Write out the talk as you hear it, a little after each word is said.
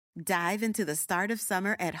Dive into the start of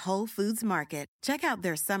summer at Whole Foods Market. Check out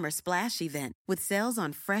their Summer Splash event with sales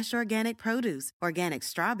on fresh organic produce, organic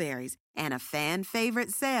strawberries, and a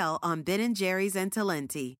fan-favorite sale on Ben & Jerry's and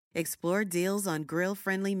Talenti. Explore deals on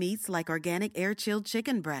grill-friendly meats like organic air-chilled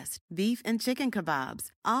chicken breast, beef, and chicken kebabs,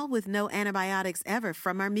 all with no antibiotics ever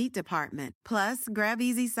from our meat department. Plus, grab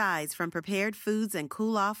easy sides from prepared foods and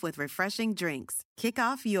cool off with refreshing drinks. Kick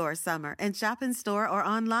off your summer and shop in store or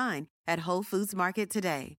online at Whole Foods Market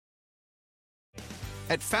today.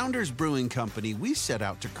 At Founders Brewing Company, we set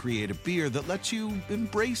out to create a beer that lets you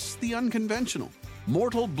embrace the unconventional.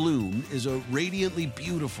 Mortal Bloom is a radiantly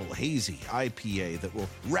beautiful, hazy IPA that will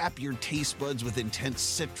wrap your taste buds with intense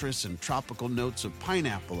citrus and tropical notes of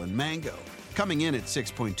pineapple and mango. Coming in at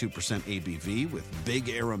 6.2% ABV with big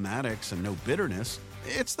aromatics and no bitterness,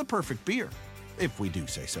 it's the perfect beer, if we do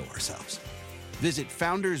say so ourselves. Visit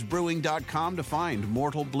foundersbrewing.com to find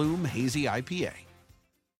Mortal Bloom Hazy IPA.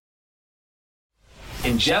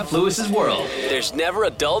 In Jeff Lewis's world, there's never a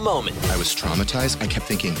dull moment. I was traumatized. I kept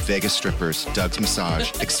thinking Vegas strippers, Doug's massage,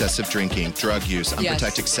 excessive drinking, drug use,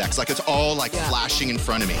 unprotected sex. Like it's all flashing in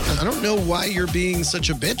front of me. I don't know why you're being such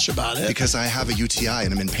a bitch about it. Because I have a UTI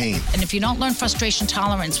and I'm in pain. And if you don't learn frustration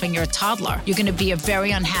tolerance when you're a toddler, you're going to be a very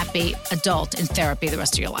unhappy adult in therapy the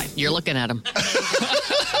rest of your life. You're looking at him.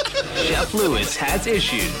 Jeff Lewis has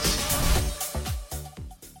issues.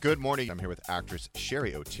 Good morning. I'm here with actress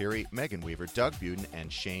Sherry O'Teary, Megan Weaver, Doug Buden,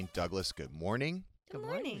 and Shane Douglas. Good morning. Good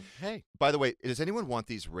morning. Hey. By the way, does anyone want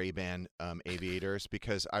these Ray-Ban aviators?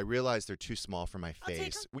 Because I realize they're too small for my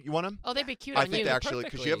face. You want them? Oh, they'd be cute I on think you. actually,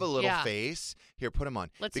 because you have a little face. Here, put them on.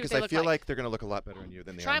 Let's see because what they I look feel like they're going to look a lot better on you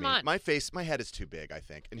than they Try are them me. on. My head is too big, I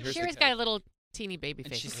think. And here's Sherry's got a little teeny baby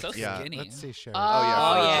face. She's so skinny. Let's see, Sherry.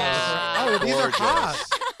 Oh, yeah. Oh, these are hot.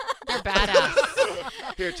 They're badass.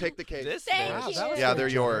 Here, take the case. Thank you. Yeah, they're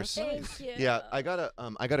yours. Thank you. Yeah, I got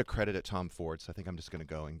a credit at Tom Ford, so I think I'm just going to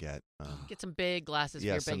go and get Get some big glasses for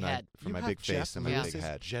your big head. For my big face and my big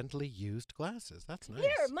head. Gently used glasses. That's nice.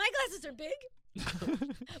 Here, my glasses are big,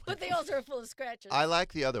 but they also are full of scratches. I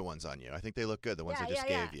like the other ones on you. I think they look good, the ones I just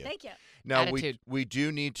gave you. Thank you. Now, Attitude. we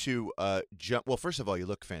do need to jump. Well, first of all, you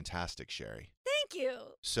look fantastic, Sherry. Thank you.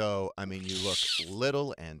 So, I mean, you look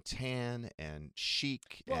little and tan and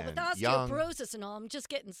chic Well, and with young. osteoporosis and all, I'm just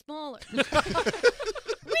getting smaller.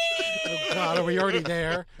 Oh, God, are we already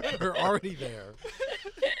there? We're already there.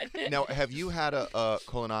 Now, have you had a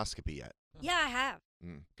colonoscopy yet? Yeah, I have.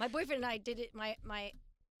 Mm. My boyfriend and I did it. My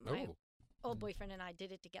Oh. old boyfriend and I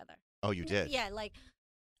did it together. Oh, you did? Yeah, like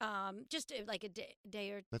just like a day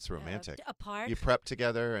or That's romantic. apart. You prepped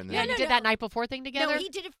together and then. Yeah, you did that night before thing together? No, he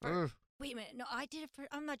did it for. Wait a minute. No, I did it for.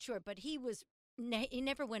 I'm not sure, but he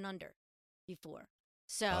never went under before.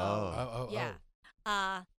 So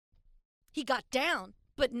yeah, he got down,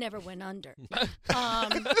 but never went under.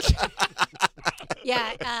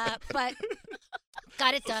 Yeah, but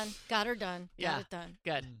got it done. Got her done. Yeah. Got it done.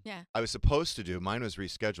 Good. Yeah. I was supposed to do. Mine was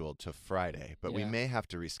rescheduled to Friday, but we may have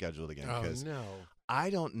to reschedule it again because no. I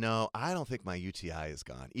don't know. I don't think my UTI is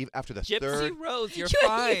gone. Even after the Gypsy third. Rose, you're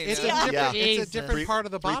fine. It's a different, Yeah. it's a different part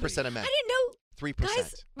of the body. 3% of men. I didn't know. 3%.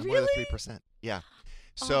 Guys, I'm one of the really? 3%. Yeah.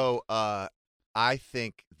 So I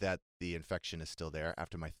think that the infection is still there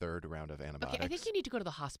after my third round of antibiotics. Okay, I think you need to go to the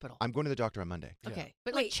hospital. I'm going to the doctor on Monday. Okay,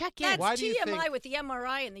 but Wait, check in. That's Why do you TMI think- with the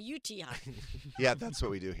MRI and the UTI. Yeah, that's what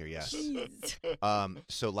we do here. Yes. Jeez.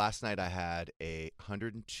 So last night I had a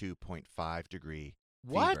 102.5 degree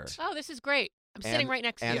What? fever. Oh, this is great. I'm sitting right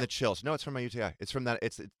next to you. And the chills. No, it's from my UTI. It's from that.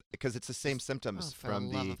 It's because it's the same symptoms for from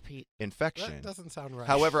the love the of Pete. infection. That doesn't sound right.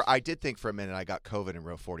 However, I did think for a minute I got COVID in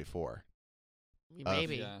row 44.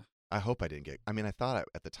 Maybe. I hope I didn't get. I mean, I thought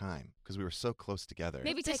at the time because we were so close together.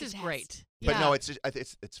 Maybe Take this a is test. great. But Yeah. no,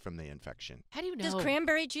 it's from the infection. How do you know? Does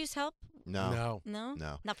cranberry juice help? No, No.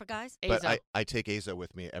 No. Not for guys. But Azo. I take Azo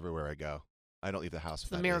with me everywhere I go. I don't leave the house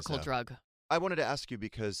It's the without miracle Azo. drug. I wanted to ask you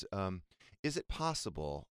because is it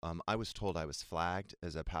possible? I was told I was flagged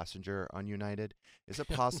as a passenger on United. Is it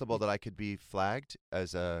possible that I could be flagged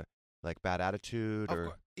as a bad attitude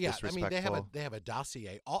or Yeah, I disrespectful? mean they have a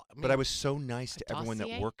dossier. But I was so nice to everyone that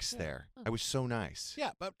dossier? works there. Oh. I was so nice.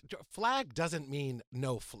 Yeah, but flag doesn't mean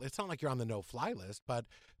no. It's not like you're on the no-fly list, but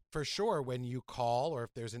for sure, when you call or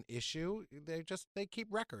if there's an issue, they keep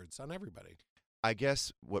records on everybody. I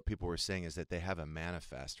guess what people were saying is that they have a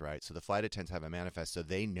manifest, right? So the flight attendants have a manifest, so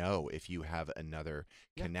they know if you have another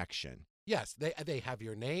connection. Yes, they have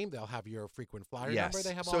your name. They'll have your frequent flyer Yes. number.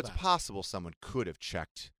 They have so all it's that. possible someone could have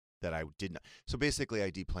checked that I did not. So basically, I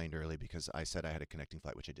deplaned early because I said I had a connecting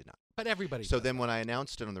flight, which I did not. But everybody. So does then that. when I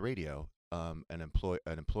announced it on the radio, an employee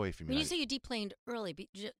from When you United. say you deplaned early,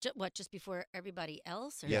 just before everybody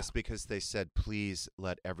else? Or? Yes, because they said please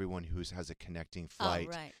let everyone who has a connecting flight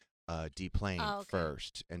deplane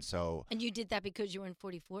first, and so. And you did that because you were in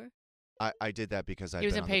 44? I did that because he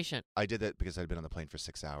was impatient. I did that because I'd been on the plane for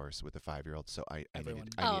 6 hours with a 5-year-old, so I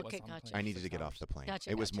needed to get off the plane.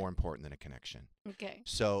 Gotcha, it was more important than a connection. Okay.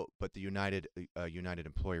 So, but the United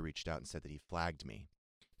employee reached out and said that he flagged me,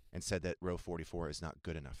 and said that row 44 is not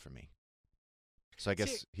good enough for me. So I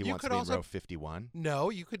guess he wants to be in row 51.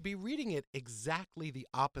 No, you could be reading it exactly the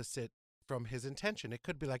opposite from his intention. It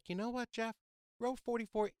could be like, you know what, Jeff? Row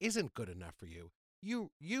 44 isn't good enough for you.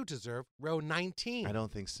 You deserve row 19. I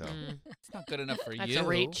don't think so. It's not good enough for That's you. a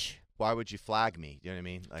reach. Why would you flag me? You know what I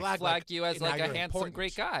mean? Like, Flag you as like a handsome, important.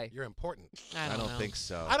 great guy. You're important. I don't know. think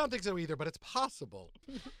so. I don't think so either, but it's possible.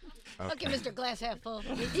 Okay, Mr. Glass half full.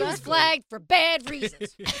 He was flagged for bad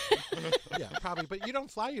reasons. Yeah, probably. But you don't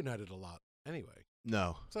fly United a lot anyway.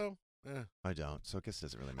 No, So, I don't. So I guess it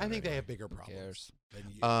doesn't really matter. I think they anyway. have bigger Who problems cares? than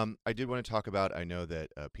you. I did want to talk about, I know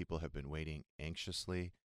that people have been waiting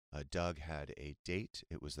anxiously. Doug had a date.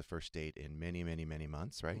 It was the first date in many, many, many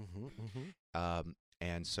months, right?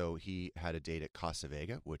 And so he had a date at Casa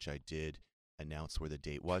Vega, which I did announce where the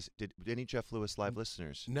date was. Did any Jeff Lewis live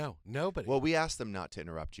listeners? No, nobody. Well, we asked them not to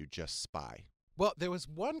interrupt you, just spy. Well, there was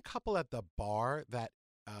one couple at the bar that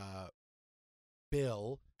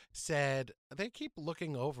Bill said they keep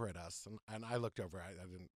looking over at us, and I looked over.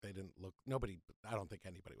 They didn't look. Nobody. I don't think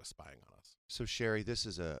anybody was spying on us. So Sherry, this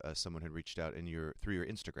is someone who reached out through your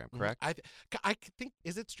Instagram, correct? I think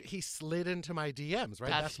he slid into my DMs, right?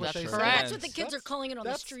 That's what they correct. say. That's what the kids are calling it on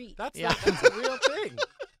the street. That's a real thing.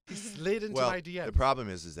 He slid into my DMs. The problem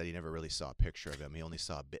is that he never really saw a picture of him. He only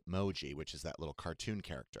saw Bitmoji, which is that little cartoon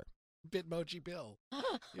character. Bitmoji Bill.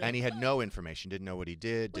 And he had no information, didn't know what he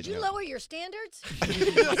did. Would you lower your standards?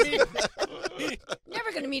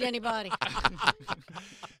 Never going to meet anybody.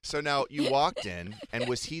 So now you walked in, and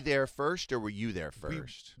was he there first, or were you there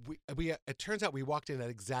first? We it turns out we walked in at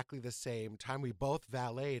exactly the same time. We both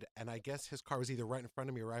valeted, and I guess his car was either right in front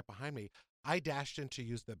of me or right behind me. I dashed in to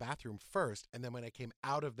use the bathroom first, and then when I came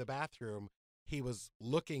out of the bathroom, he was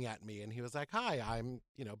looking at me, and he was like, "Hi, I'm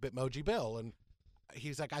Bitmoji Bill," and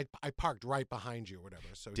he's like, I parked right behind you or whatever.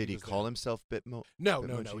 So did he call himself Bitmoji? No.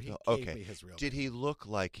 Bitmoji He Bill? gave me his real Did name. he look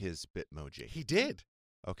like his Bitmoji? He did.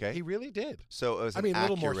 Okay. He really did. So it was a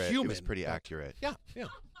little more accurate. human. It was pretty but- accurate. Yeah.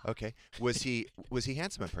 Okay. Was he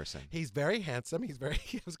handsome in person? He's very handsome. He's very,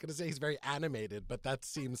 I was going to say he's very animated, but that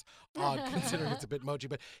seems odd considering it's a Bitmoji.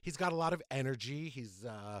 But he's got a lot of energy. He's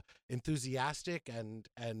enthusiastic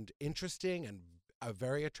and interesting and a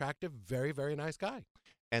very attractive, very, very nice guy.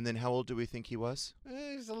 And then how old do we think he was?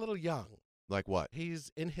 He's a little young. Like what?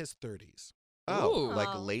 He's in his 30s. Oh, Ooh. like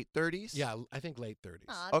late 30s? Yeah, I think late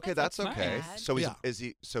 30s. Okay, that's not okay. bad. So Yeah. is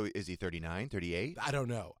he 39, 38? I don't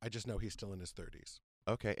know. I just know he's still in his 30s.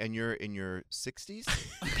 Okay, and you're in your 60s?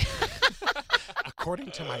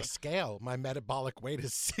 According to my scale, my metabolic weight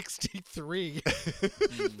is 63.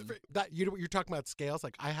 You're talking about scales?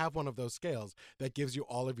 Like I have one of those scales that gives you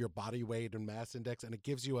all of your body weight and mass index, and it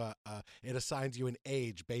gives you it assigns you an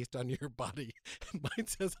age based on your body. And mine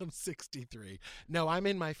says I'm 63. No, I'm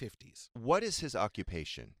in my 50s. What is his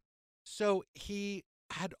occupation? So he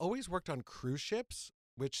had always worked on cruise ships,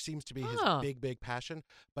 which seems to be his big passion.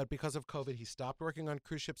 But because of COVID, he stopped working on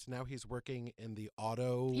cruise ships. Now he's working in the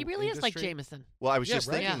auto He really is like industry. Jameson. Well, I was Yeah, just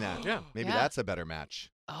right. thinking Yeah. that. Yeah. Maybe Yeah. that's a better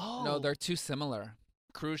match. Oh. No, they're too similar.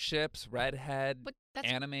 Cruise ships, redhead, But that's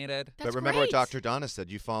animated. That's but remember great. what Dr. Donna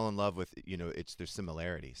said, you fall in love with, there's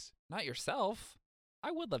similarities. Not yourself.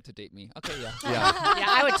 I would love to date me. Okay, yeah. Yeah. Yeah,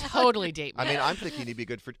 I would totally date me. I mean, I'm thinking he'd be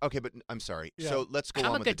good for. Okay, but I'm sorry. Yeah. So let's go I'm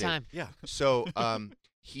on a with good the date. time. Yeah. So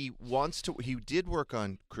he did work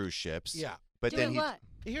on cruise ships. Yeah. But Doing then what?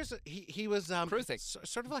 He was Cruising.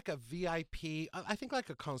 sort of like a VIP, I think like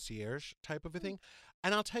a concierge type of a thing.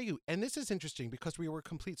 And I'll tell you, and this is interesting because we were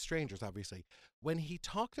complete strangers, obviously. When he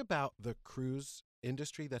talked about the cruise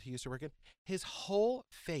industry that he used to work in, his whole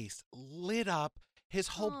face lit up. His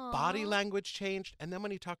whole body Aw. language changed. And then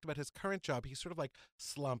when he talked about his current job, he sort of like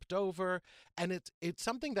slumped over. And it's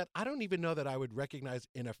something that I don't even know that I would recognize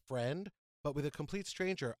in a friend. But with a complete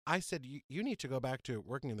stranger, I said, you need to go back to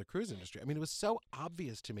working in the cruise industry. I mean, it was so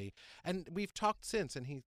obvious to me. And we've talked since, and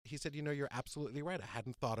he said, you're absolutely right. I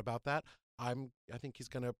hadn't thought about that. I think he's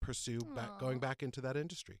going to pursue going back into that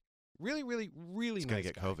industry. Really, really, really he's nice going to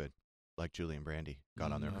get guy. COVID, like Julie and Brandy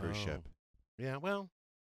got on their cruise ship. Yeah, well,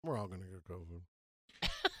 we're all going to get COVID.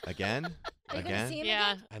 Again? Are you going to see him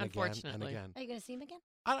Yeah, again? And unfortunately. again, and Are you going to see him again?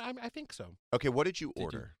 again. I think so. Okay, what did you you-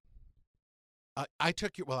 order? I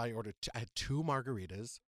took you. Well, I ordered. I had 2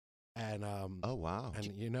 margaritas. And oh wow! And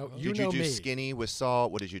did you you do me. skinny with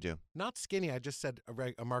salt? What did you do? Not skinny. I just said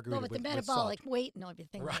a margarita Well, with the metabolic weight and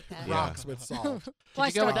everything like that. Rocks with salt.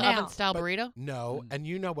 Did you go with the oven-style burrito? No, and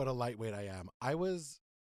you know what a lightweight I am. I was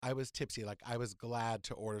tipsy. Like, I was glad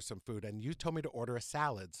to order some food, and you told me to order a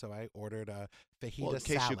salad, so I ordered a fajita salad. Well, in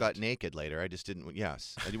case you got naked later, I just didn't.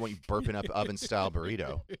 Yes, I didn't want you burping up oven-style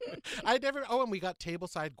burrito. And we got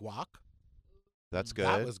table-side guac. That's good.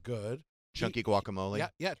 That was good. Chunky guacamole.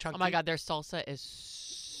 Yeah, chunky. Oh my God, their salsa is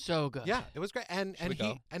so good. Yeah, it was great, and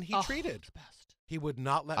he treated. The best. He would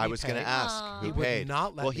not let me I was going to ask who he paid. Would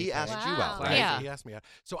not let well, me he pay. asked you out, right? Yeah. He asked me out.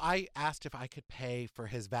 So I asked if I could pay for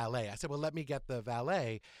his valet. I said, well, let me get the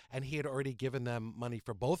valet. And he had already given them money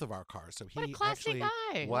for both of our cars. So he What a classy actually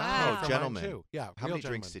guy. Wow, paid for gentleman. mine too. Yeah, How real many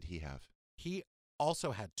drinks gentleman. did he have? He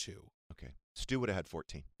also had 2. Okay. Stu would have had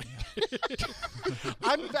 14.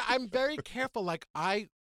 I'm very careful. Like, I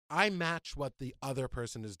match what the other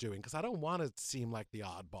person is doing because I don't want to seem like the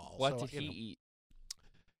oddball. What So, did he eat?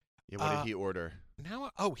 Yeah, what did he order?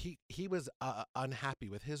 Now, he was unhappy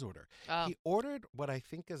with his order. Oh. He ordered what I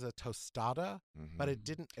think is a tostada, but it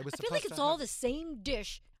didn't. It was. I feel like it's all the same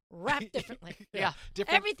dish wrapped differently. Yeah.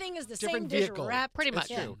 Everything is the same dish vehicle. wrapped. Pretty much.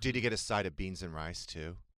 Yeah. True. Did he get a side of beans and rice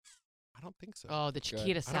too? I don't think so. Oh, the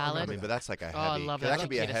chiquita I salad. I mean, but that's like a heavy. I love that that can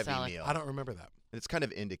be a chiquita heavy salad. meal. I don't remember that. It's kind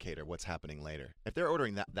of indicator what's happening later. If they're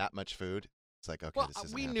ordering that much food, it's like okay, Well, this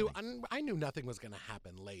isn't we happening. I knew nothing was going to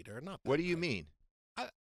happen later. Not. What do you mean?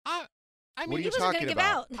 I mean, What are he you wasn't talking gonna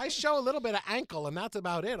about? give out. I show a little bit of ankle, and that's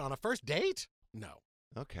about it on a first date. No.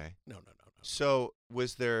 Okay. No. So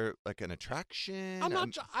was there like an attraction? I'm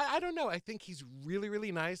not. I don't know. I think he's really,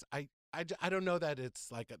 really nice. I don't know that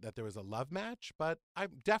it's like that there was a love match, but I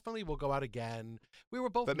definitely will go out again. We were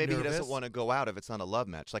both. But maybe nervous. he doesn't want to go out if it's not a love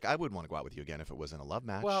match. Like I would want to go out with you again if it wasn't a love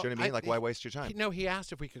match. Well, you know what I mean? Like why waste your time? No, he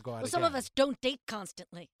asked if we could go out. Well, some of us don't date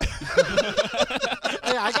constantly.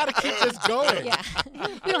 Hey, I got to keep this going. Yeah,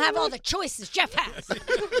 we don't have all the choices Jeff has.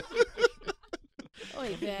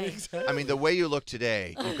 Oy vey. Exactly. I mean, the way you look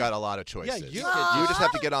today, you've got a lot of Yeah, choices. you You just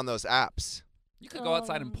have to get on those apps. You could go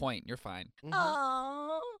outside and point. You're fine.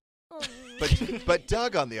 Oh. But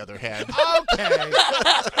Doug, on the other hand, Okay.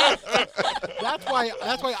 That's why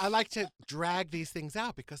I like to drag these things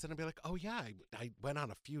out because then I'll be like, oh yeah, I went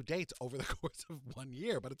on a few dates over the course of 1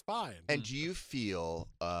 year, but it's fine. and do you feel,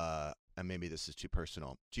 and maybe this is too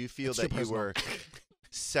personal, do you feel It's too that you personal. were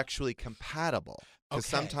sexually compatible? Because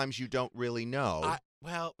Okay. sometimes you don't really know.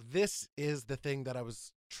 Well, this is the thing that I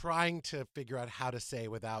was trying to figure out how to say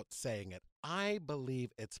without saying it. I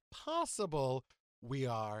believe it's possible we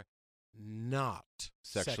are not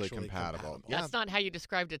Sexually compatible. Yeah. That's not how you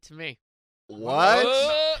described it to me. What?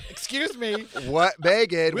 Excuse me. What,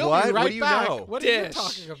 Megan? We'll what? Be right What do you back. know? What are you Dish.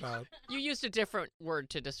 talking about? You used a different word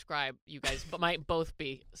to describe you guys, but might both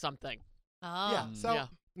be something. Oh. Yeah. So Yeah.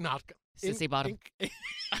 not Sissy bottom.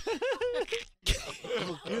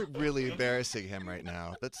 You're really embarrassing him right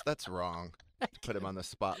now. That's wrong. Put him on the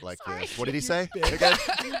spot like Sorry. this. What did he say? Bitch. Again?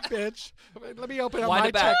 You bitch. Let me open up Wind my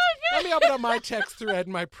it back. text. Let me open up my text thread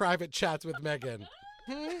in my private chats with Megan.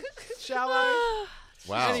 Shall I?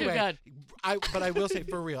 Wow. Too Anyway, good. but I will say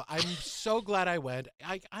for real, I'm so glad I went.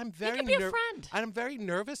 I'm very You can be a friend. I'm very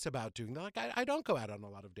nervous about doing that. Like I don't go out on a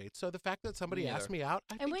lot of dates, so the fact that somebody Me asked neither. me out,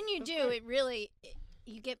 I And think when you that's do, great. it really,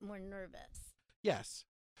 you get more nervous. Yes.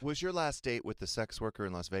 Was your last date with the sex worker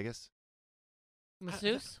in Las Vegas?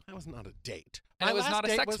 Masseuse? That was not a date. And My it was last not a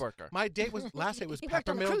date sex was- worker. My date was last date was He worked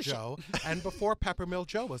on the Peppermill cruise ship. Joe, and before Peppermill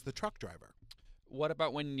Joe was the truck driver. What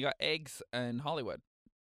about when you got eggs in Hollywood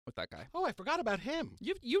with that guy? Oh, I forgot about him.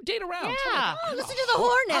 You date around. Yeah. Oh, listen to the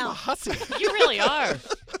whore I'm a now. hussy. You really are.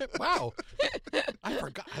 Wow. I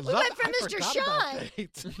forgot. I We love. went from I Mr. forgot about Shy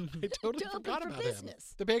dates. I totally to open forgot for about him.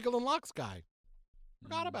 business. The Bagel and Lox guy.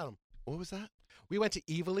 Forgot about him. What was that? We went to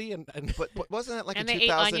Evilly and But wasn't that like And in they ate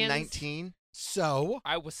onions. 2019? so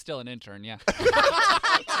I was still an intern, yeah.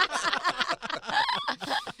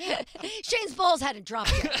 Shane's balls hadn't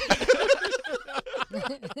dropped yet.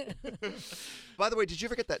 By the way, did you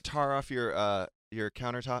ever get that tar off your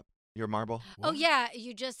countertop, your marble? Oh yeah,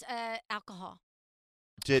 you just alcohol.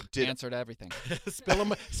 Did Answer to everything.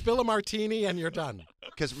 spill a martini and you're done.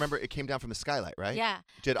 because remember it came down from the skylight, right? Yeah.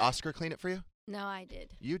 Did Oscar clean it for you? No, I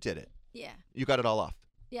did. You did it. Yeah. You got it all off.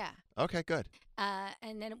 Yeah. Okay, good.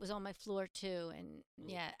 And then it was on my floor too, and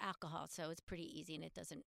yeah, alcohol, so it's pretty easy and it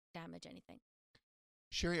doesn't damage anything.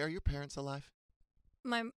 Sherry, are your parents alive?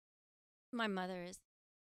 My mother is.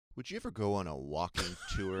 Would you ever go on a walking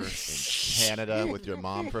tour in Canada with your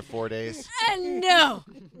mom for 4 days? No,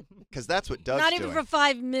 Because that's what Doug's not doing. even for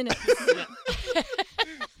 5 minutes.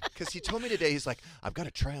 Because he told me today, he's like, I've got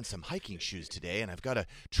to try on some hiking shoes today, and I've got to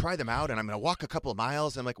try them out, and I'm going to walk a couple of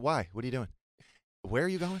miles. I'm like, why? What are you doing? Where are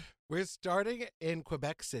you going? We're starting in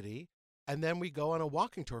Quebec City, and then we go on a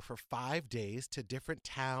walking tour for 5 days to different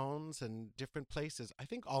towns and different places. I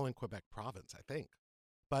think all in Quebec province, I think.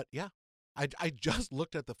 But yeah, I just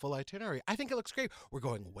looked at the full itinerary. I think it looks great. We're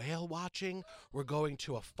going whale watching. We're going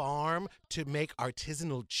to a farm to make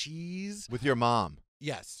artisanal cheese. With your mom?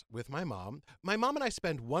 Yes, with my mom. My mom and I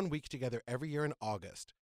spend 1 week together every year in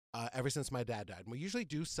August, ever since my dad died. And we usually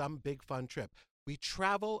do some big fun trip. We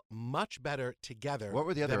travel much better together. What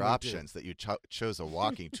were the other options that you chose a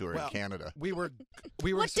walking tour in Canada? We were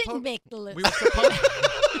what didn't make the list?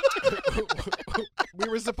 We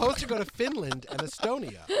were supposed to go to Finland and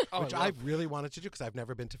Estonia, which I really wanted to do because I've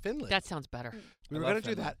never been to Finland. That sounds better. We were going to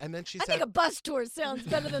do that, and then she I said, think a bus tour sounds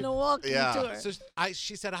better than a walking tour. So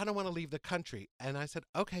she said, I don't want to leave the country. And I said,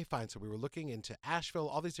 okay, fine. So we were looking into Asheville,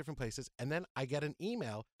 all these different places. And then I get an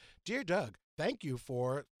email, Dear Doug, thank you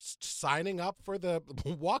for signing up for the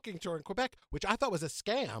walking tour in Quebec, which I thought was a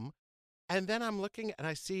scam. And then I'm looking and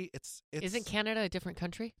I see it's Isn't Canada a different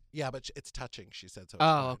country? Yeah, but it's touching, she said. So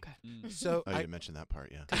okay. So you didn't mention that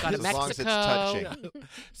part, yeah. Got as Mexico. long as it's touching. Yeah.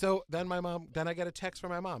 So then I get a text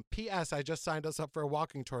from my mom. P.S. I just signed us up for a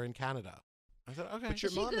walking tour in Canada. I said, okay. But your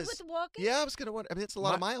Is she mom good is. with the walking? Yeah, I was going to wonder. I mean, it's a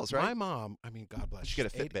lot of miles, right? My mom, I mean, God bless. She get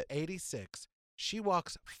a Fitbit. 86. She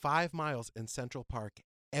walks 5 miles in Central Park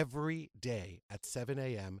every day at 7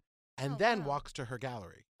 a.m. and then walks to her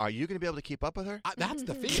gallery. Are you going to be able to keep up with her? That's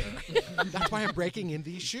the fear. That's why I'm breaking in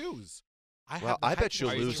these shoes. I bet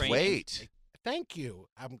you'll lose weight. Thank you.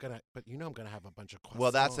 I'm gonna have a bunch of croissants.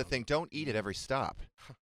 Well, that's the thing. Don't eat at every stop.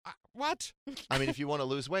 What? I mean, if you want to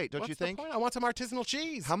lose weight, don't you think? The point? I want some artisanal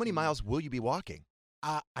cheese. How many miles will you be walking?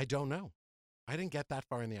 I don't know. I didn't get that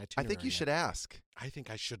far in the itinerary. I think you should ask. I think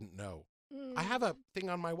I shouldn't know. I have a thing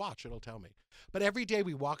on my watch. It'll tell me. But every day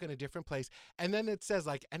we walk in a different place. And then it says,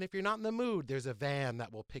 like, and if you're not in the mood, there's a van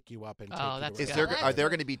that will pick you up and take you to Are there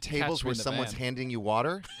going to be tables where someone's handing you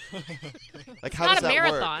water? Like, how it's does not a that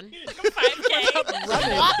marathon. work? It's like a 5K.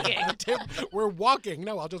 Running. Walking. We're walking.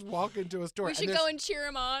 No, I'll just walk into a store. We should go and cheer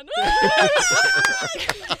him on.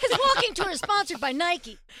 His walking tour is sponsored by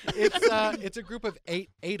Nike. It's a group of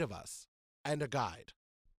eight of us and a guide.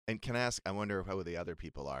 And can I ask, I wonder how the other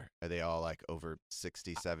people are. Are they all like over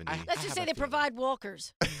 60, 70? Let's just say they provide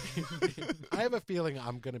walkers. I have a feeling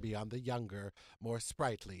I'm going to be on the younger, more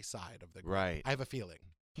sprightly side of the group. Right. I have a feeling.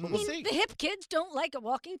 I We'll mean, see. the hip kids don't like a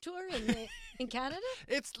walking tour in Canada?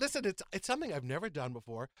 It's something I've never done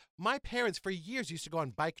before. My parents, for years, used to go on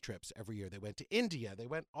bike trips every year. They went to India. They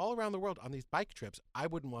went all around the world on these bike trips. I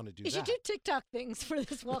wouldn't want to do You that. should do TikTok things for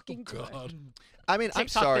this walking tour. God. I mean, I'm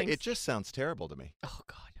TikTok sorry. things. It just sounds terrible to me. Oh,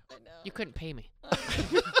 God. You couldn't pay me.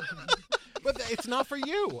 But it's not for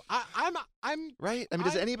you. I'm right. I mean,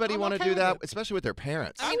 does anybody I'm want to okay do with that, it. especially with their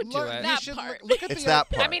parents? I would do it. You should look at It's the that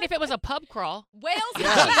part. I mean, if it was a pub crawl. Whales and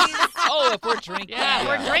Yeah. cheese. Oh, if we're drinking. Yeah,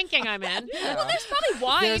 we're drinking, I'm in. Well, there's probably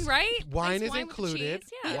wine, There's- right? Wine Nice is with included.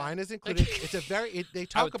 cheese, yeah. Wine is included. It's a they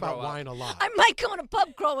talk would about throw up. wine a lot. I might go on a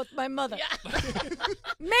pub crawl with my mother.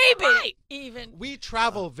 Maybe even. We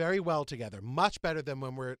travel very well together, much better than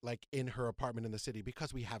when we're like in her apartment in the city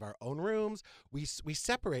because we have our own rooms. We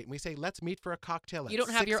separate and we say, let's meet for a cocktail at You don't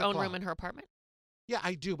have 6 your own o'clock. room in her apartment? Yeah,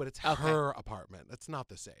 I do, but it's Okay. her apartment. It's not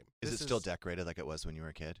the same. Is This it still decorated like it was when you were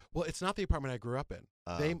a kid? Well, it's not the apartment I grew up in.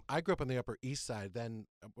 Oh. I grew up on the Upper East Side. Then,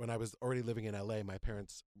 when I was already living in LA, my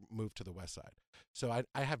parents moved to the West Side. So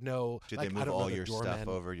I have no. Did like, they I move don't know all the your doorman. stuff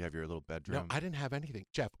over? You have your little bedroom? No, I didn't have anything.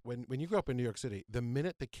 Jeff, when you grew up in New York City, the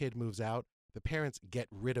minute the kid moves out, the parents get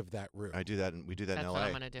rid of that room. I do that, and we do that That's in what LA.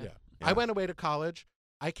 I'm going to do. Yeah. Yeah. I went away to college.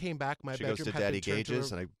 I came back. My She bedroom goes to had Daddy been turned to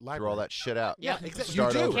Gage's, a and I threw library. all that shit out. Yeah, exactly.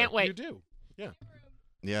 Start You do. over. Can't wait. You do. Yeah.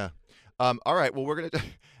 Yeah. All right. Well, we're gonna.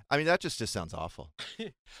 I mean, that just sounds awful.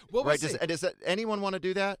 Well, Right? we'll see. Does that anyone want to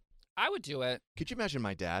do that? I would do it. Could you imagine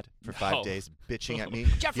my dad for No. 5 days bitching at me?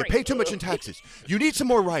 Jeffrey. You pay too much in taxes. You need some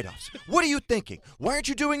more write-offs. What are you thinking? Why aren't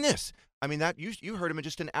you doing this? I mean, that you heard him in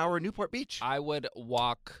just an hour in Newport Beach. I would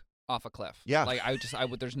walk off a cliff. Yeah. Like I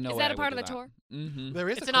would. There's no Is way that I a part would of do the that. tour? Mm-hmm. There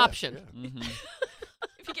is It's a an cliff, option. yeah. Mm-hmm.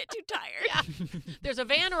 If you get too tired. There's a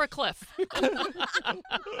van or a cliff.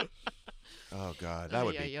 Oh God, that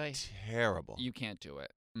would Ay, be ay, ay. terrible. You can't do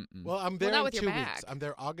it. Mm-mm. Well, I'm there not in with your 2 bag. weeks. I'm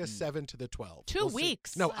there August 7 to the 12th. 2 We'll see.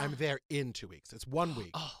 weeks? No, I'm there in 2 weeks. It's 1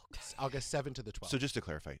 week. Oh, It's August 7 to the 12th. So just to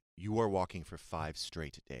clarify, you are walking for 5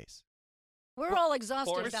 straight days. We're all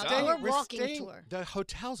exhausted We're about staying- that. we're We're walking staying- tour. The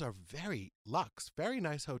hotels are very luxe, very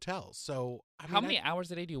nice hotels. So I mean, How many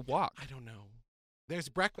hours a day do you walk? I don't know. There's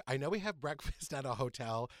breakfast. I know we have breakfast at a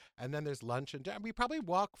hotel, and then there's lunch and dinner. We probably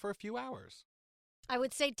walk for a few hours. I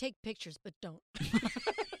would say take pictures, but don't.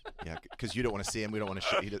 Yeah, because you don't want to see him. We don't want to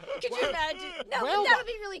show you. Could you imagine? No, but that would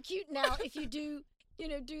be really cute now if you do.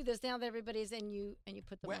 Do this now that everybody's and you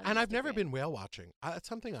put them on. And I've never Instagram. been whale watching. That's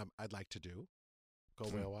something I'd like to do. Go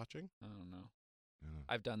whale watching. I don't know.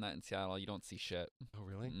 I've done that in Seattle. You don't see shit. Oh,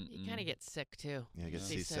 really? You kind of get sick too. Yeah, you get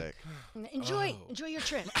seasick. Enjoy your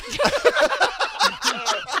trip.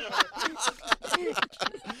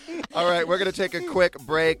 All right, we're going to take a quick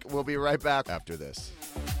break. We'll be right back after this.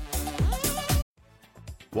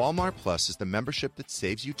 Walmart Plus is the membership that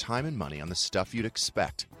saves you time and money on the stuff you'd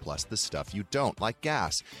expect, plus the stuff you don't, like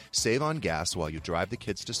gas. Save on gas while you drive the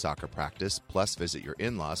kids to soccer practice, plus visit your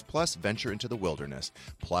in-laws, plus venture into the wilderness,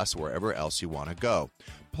 plus wherever else you want to go.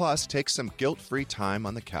 Plus, take some guilt-free time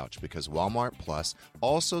on the couch because Walmart Plus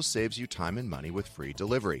also saves you time and money with free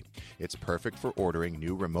delivery. It's perfect for ordering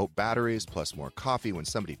new remote batteries, plus more coffee when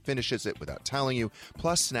somebody finishes it without telling you,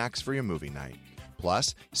 plus snacks for your movie night.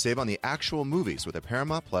 Plus, save on the actual movies with a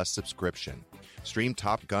Paramount Plus subscription. Stream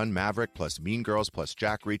Top Gun Maverick plus Mean Girls plus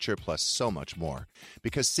Jack Reacher plus so much more.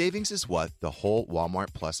 Because savings is what the whole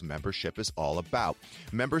Walmart Plus membership is all about.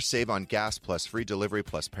 Members save on gas plus free delivery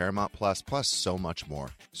plus Paramount Plus so much more.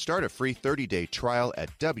 Start a free 30-day trial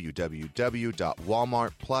at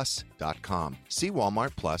www.walmartplus.com. See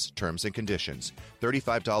Walmart Plus terms and conditions.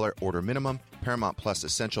 $35 order minimum, Paramount Plus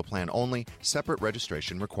Essential Plan only, separate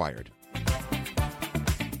registration required.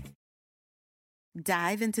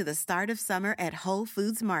 Dive into the start of summer at Whole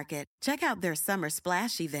Foods Market. Check out their summer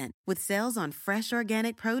splash event with sales on fresh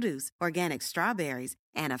organic produce, organic strawberries,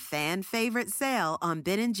 and a fan favorite sale on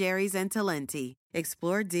Ben & Jerry's and Talenti.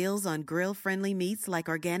 Explore deals on grill-friendly meats like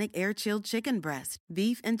organic air-chilled chicken breast,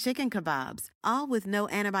 beef and chicken kebabs, all with no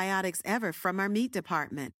antibiotics ever from our meat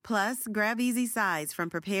department. Plus, grab easy sides from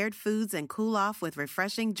prepared foods and cool off with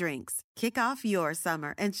refreshing drinks. Kick off your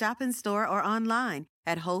summer and shop in store or online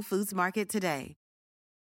at Whole Foods Market today.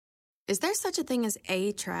 Is there such a thing as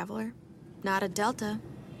a traveler? Not a Delta.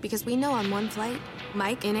 Because we know on one flight,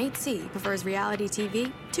 Mike in 8C prefers reality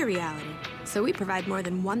TV to reality. So we provide more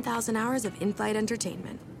than 1,000 hours of in-flight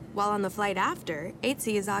entertainment. While on the flight after,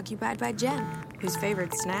 8C is occupied by Jen, whose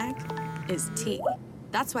favorite snack is tea.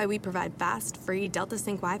 That's why we provide fast, free Delta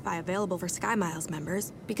Sync Wi-Fi available for SkyMiles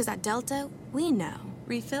members. Because at Delta, we know.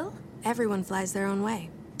 Refill? Everyone flies their own way.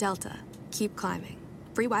 Delta. Keep climbing.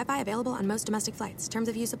 Free Wi-Fi available on most domestic flights. Terms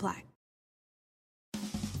of use apply.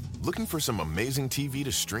 Looking for some amazing TV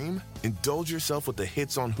to stream? Indulge yourself with the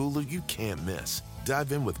hits on Hulu you can't miss.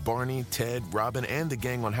 Dive in with Barney, Ted, Robin, and the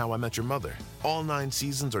gang on How I Met Your Mother. All 9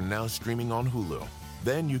 seasons are now streaming on Hulu.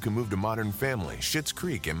 Then you can move to Modern Family, Schitt's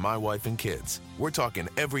Creek, and My Wife and Kids. We're talking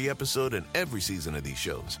every episode and every season of these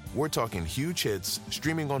shows. We're talking huge hits,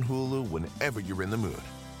 streaming on Hulu whenever you're in the mood.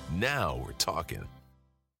 Now we're talking.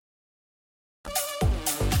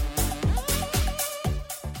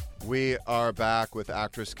 We are back with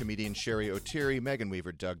actress, comedian Sherry O'Teary, Megan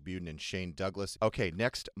Weaver, Doug Buden, and Shane Douglas. Okay,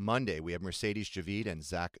 next Monday, we have Mercedes Javid and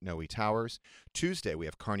Zach Noe Towers. Tuesday, we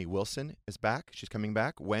have Carney Wilson is back. She's coming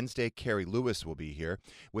back. Wednesday, Carrie Lewis will be here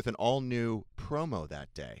with an all-new promo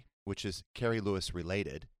that day, which is Carrie Lewis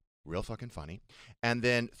related. Real fucking funny. And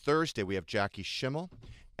then Thursday, we have Jackie Schimmel.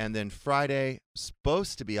 And then Friday,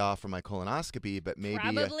 supposed to be off for my colonoscopy, but maybe...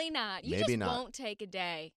 Probably not. You maybe just not. won't take a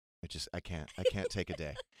day. I can't take a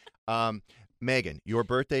day. Megan, your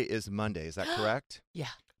birthday is Monday. Is that correct? Yeah.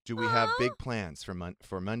 Do we have big plans for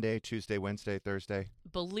Monday, Tuesday, Wednesday, Thursday?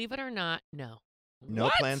 Believe it or not, no. No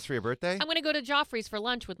What? plans for your birthday? I'm going to go to Joffrey's for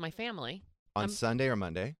lunch with my family. On Sunday or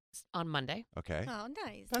Monday? On Monday. Okay. Oh,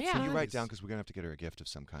 nice. Can you write down, because we're going to have to get her a gift of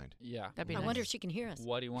some kind. Yeah. That'd be I nice. wonder if she can hear us.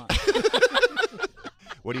 What do you want?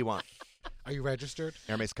 What do you want? Are you registered?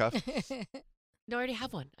 Hermes cuff? No, I already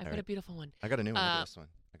have one. I've All got a right. beautiful one. I got a new one. Look at this one.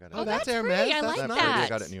 Oh, that's pretty. Hermes. I That's like nice. Not that. pretty. I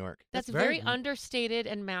got it in New York. That's That's very very- understated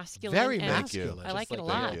and masculine. Very and masculine. I like it a Thank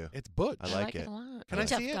lot. you. It's butch. I I like like it it. a lot. Can I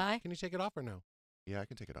Tough see it? guy. Can you take it off or no? Yeah, I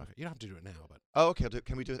can take it off. You don't have to do it now, but Oh, okay.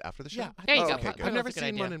 Can we do it after the show? yeah. There you Oh, go. okay, Probably good. I've never that's a good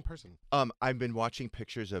seen idea. one in person. I've been watching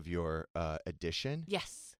pictures of your edition.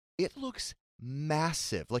 Yes. It looks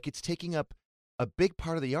massive. Like it's taking up a big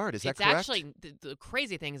part of the yard. Is that correct? Actually, the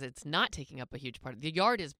crazy thing is it's not taking up a huge part. The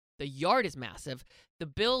yard is massive. The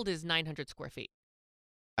build is 900 square feet.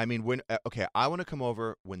 I mean, I want to come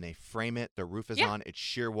over when they frame it, the roof is Yeah. on, it's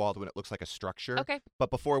sheer walled when it looks like a structure. Okay. But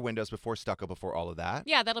before windows, before stucco, before all of that.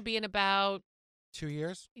 Yeah, that'll be in about 2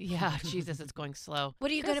 years? Yeah, Jesus, it's going slow. What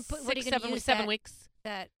are you going to put? What are you going to use 7 that, weeks?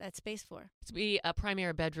 that space for? To be a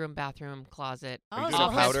primary bedroom, bathroom, closet. Are you Oh, doing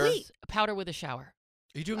so powder? sweet. A powder with a shower.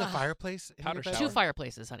 Are you doing a fireplace in your bedroom? 2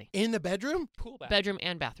 fireplaces, honey. In the bedroom? Pool bath. Bedroom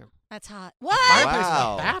and bathroom. That's hot. What? Fireplace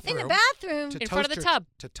Wow. in the bathroom? In the bathroom. In front of the tub.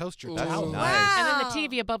 To toast your That's towel. nice. And then Wow. the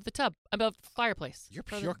TV above the tub, above the fireplace. You're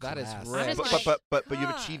pure That is class. rich. But you have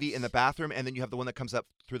a TV in the bathroom, and then you have the one that comes up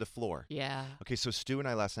through the floor. Yeah. Okay, so Stu and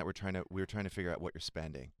I last night we were trying to figure out what you're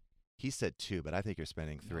spending. He said 2, but I think you're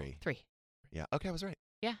spending 3. 3. Yeah. Okay, I was right.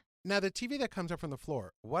 Yeah. Now, the TV that comes up from the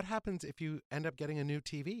floor, what happens if you end up getting a new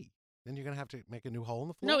TV? Then you're going to have to make a new hole in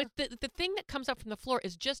the floor? No, the thing that comes up from the floor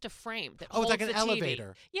is just a frame that Oh, holds it's like an the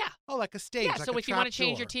elevator. TV. Yeah. Oh, like a stage. Yeah, like so a if you want to trap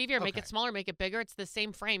change your door. TV or make Okay. it smaller, make it bigger, it's the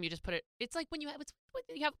same frame. You just put it. It's like when you have it's what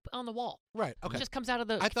you have on the wall. Right. Okay. It just comes out of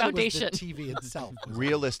the I thought foundation. it was the TV itself.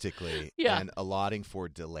 Realistically, Yeah. and allotting for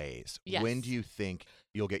delays, Yes. when do you think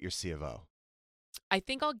you'll get your C of O? I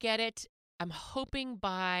think I'll get it. I'm hoping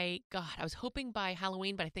by I was hoping by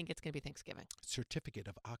Halloween, but I think it's going to be Thanksgiving. Certificate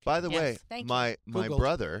of occupancy. By the Yes. way, Thank you. my Googled.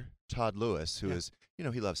 brother Todd Lewis, who Yeah. is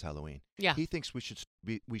he loves Halloween. Yeah. He thinks we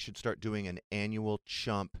should start doing an annual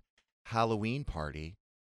Chump Halloween party,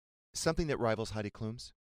 something that rivals Heidi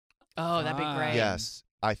Klum's. Oh, that'd be Fun. great. Yes,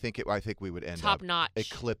 I think we would end Top up notch.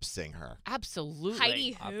 eclipsing her. Absolutely.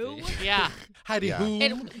 Heidi who? Yeah. Heidi Yeah.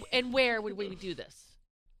 who? And where would we do this?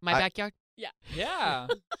 My I- backyard? Yeah.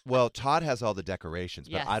 Well, Todd has all the decorations,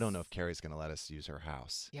 but I don't know Yes. if Carrie's going to let us use her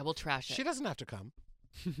house. Yeah, we'll trash it. She doesn't have to come.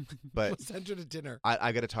 But We'll send her to dinner.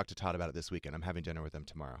 I got to talk to Todd about it this weekend. I'm having dinner with him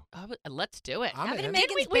tomorrow. Oh, but let's do it. I'm Have it in in.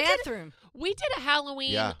 Megan's we did- bathroom. We did a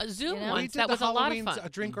Halloween Yeah. Zoom You know? We once. did That the was a lot of Halloween's fun. A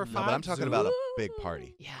drink or No, five. but I'm talking about a big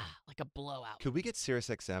party. Yeah, like a blowout. Could we get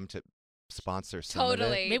SiriusXM to sponsor some of it?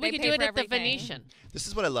 Totally. Maybe we They could pay do it for at the everything. Venetian. This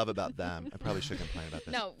is what I love about them. I probably should complain about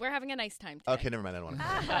this. No, we're having a nice time today. Okay, never mind. I don't want to.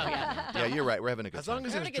 Oh, yeah. Yeah, you're right. We're having a good As time. long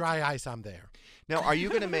as Having there's a good dry ice, I'm there. Now, are you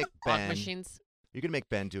going to make Fog Ben? machines. You're going to make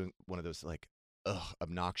Ben doing one of those like,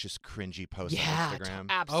 obnoxious, cringy posts Yeah, on Instagram?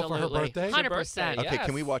 absolutely. Oh, for her birthday? 100%. Okay,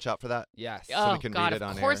 can we watch out for that? Yes. So Oh, we can God, read it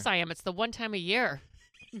on of course air? I am. It's the one time a year.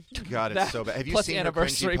 God, it's so bad. Have you plus seen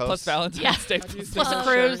anniversary, her cringy plus posts? Valentine's Yeah. Day, Have you plus seen a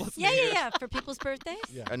her? cruise. Yeah. For people's birthdays?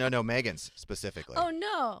 Yeah. No, Megan's specifically. Oh,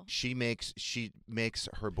 no. She makes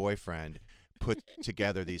her boyfriend put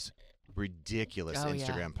together these ridiculous Oh, yeah.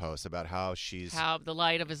 Instagram posts about how she's. How the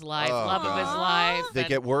light of his life, Oh, love of his God. life. They and-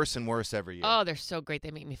 get worse and worse every year. Oh, they're so great.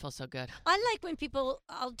 They make me feel so good. I like when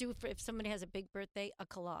I'll do if somebody has a big birthday, a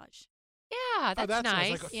collage. Yeah, that's, Oh, that's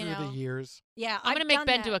nice. like you through know. the years. Yeah, I'm I've gonna make done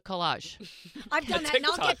Ben that. do a collage. I've done that, and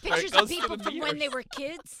I'll get TikTok, right? pictures Goes of through people the from when they years. were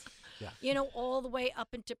kids. Yeah. You know, all the way up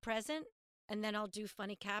into present, and then I'll do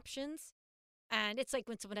funny captions. And it's like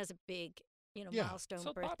when someone has a big, Yeah. milestone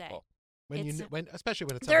So birthday. thoughtful. Especially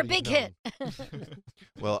when it's They're a somebody big you've hit. known.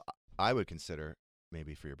 Well, I would consider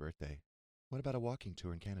maybe for your birthday. What about a walking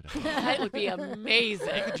tour in Canada? That would be amazing.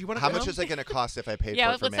 Do you want to How much is it going to cost if I paid Yeah,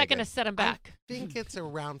 for it for what's that going to Megan? set him back? I think it's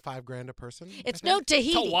around $5,000 a person. I It's think. no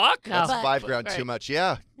Tahiti. To walk? No. That's but- $5,000 too Right. much.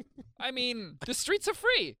 Yeah. I mean, the streets are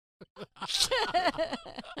free.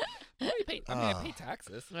 I pay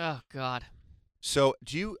taxes. Oh God. So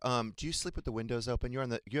do you sleep with the windows open? You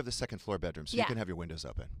have the second floor bedroom, so you Yeah. can have your windows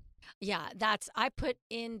open. Yeah, I put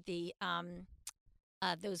in the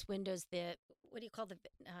those windows. What do you call the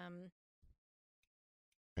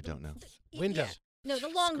I don't know. Windows. No, the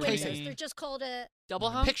long windows. Screen. They're just called a Double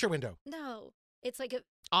hung? Picture window. no. It's like a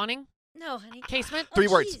Awning? no, honey. Casement? Oh, 3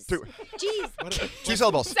 words. jeez. 3 Jeez, 2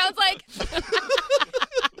 syllables. Sounds like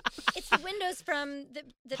it's the windows from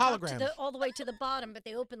the top to Hologram. all the way to the bottom, but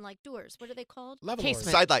they open like doors. What are they called? Level Casement.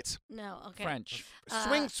 Side lights. No, okay. French.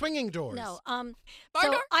 Swinging doors. No, Bar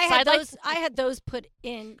so door? I had Side lights? those. I had those put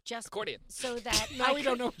in just Accordion. so that Now we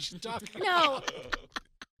don't know what she's talking about. No,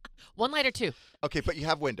 One light or two? Okay, but you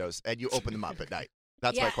have windows and you open them up at night.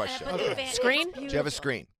 That's yeah, my and I question. put the Okay. fan- it's Screen? Do you have a beautiful.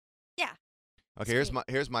 screen? Yeah. Okay,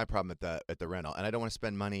 here's my problem at the rental, and I don't want to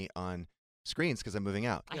spend money on screens because I'm moving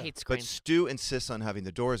out. I hate But screens. Stu insists on having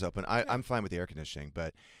the doors open. I'm fine with the air conditioning,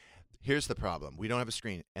 but here's the problem: we don't have a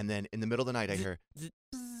screen, and then in the middle of the night, I hear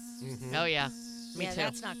Mhm. Oh yeah. Me Yeah, too.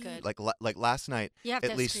 that's not good. like last night You have to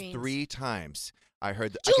at have least screens. 3 times I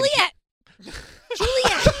heard Juliet.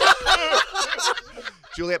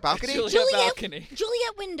 Juliet balcony. Juliet balcony.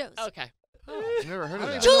 Juliet windows. Okay. I've never heard of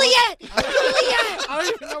that. Juliet. Juliet. I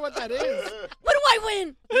don't even know what that is. What do I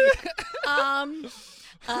win?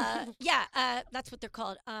 That's what they're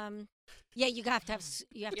called. Yeah, you have to have.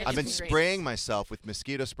 You have to. I've have been screens. spraying myself with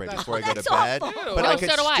mosquito spray That's- before I go to That's bed, awful. but No, I could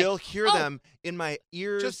so do I. still hear Oh. them in my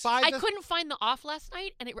ears. Just buy I the couldn't find the off last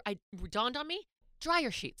night, and it dawned on me.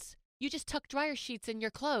 Dryer sheets. You just tuck dryer sheets in your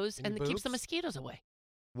clothes, In and your it keeps the boobs? mosquitoes away.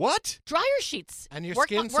 What? Dryer sheets. And your worked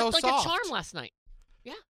skin's worked so like soft. a charm last night.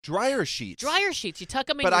 Yeah. Dryer sheets. Dryer sheets. You tuck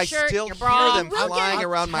them in but your I shirt, still your hear bra. them flying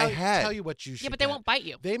around my head. Tell you what you should. Yeah, but they won't bite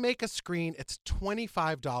you. They make a screen. It's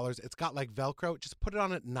 $25. It's got like Velcro. Just put it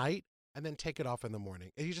on at night and then take it off in the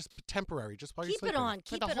morning. And you just temporary, just while you're Keep sleeping. it on. For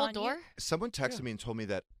Keep the it whole on door? you. Someone texted me and told me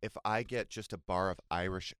that if I get just a bar of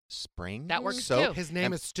Irish Spring That works soap, too. His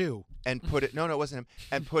name is Stu. and put it. No, it wasn't him.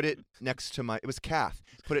 And put it next to my. It was Kath.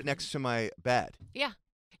 Put it next to my bed. Yeah.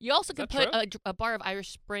 You also can that put true? a bar of Irish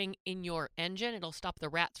Spring in your engine. It'll stop the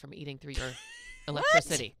rats from eating through your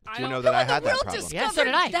electricity. Do you know that I had that problem? Yeah, so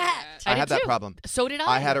did I. That. I did had that too. problem. So did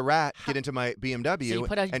I. I had a rat get into my BMW So you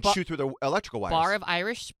put a and ba- shoot through the electrical wires. bar of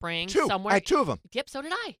Irish Spring Two. somewhere. I had 2 of them. Yep, so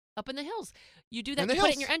did I. Up in the hills. You do that, In the you put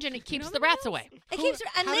it hills. in your engine, it keeps the rats away. It keeps,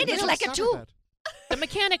 and How then did it's you like a discover tube. that? The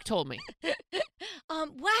mechanic told me.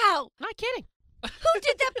 Wow. Not kidding. Who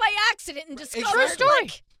did that by accident and discovered? True story.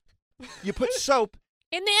 You put soap.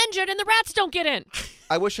 In the engine, and the rats don't get in.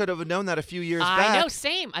 I wish I'd have known that a few years I back. know,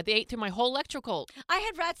 same. They ate through my whole electrical. I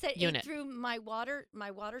had rats that Unit. ate through my water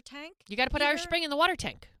tank. You got to put Irish Heater. Spring in the water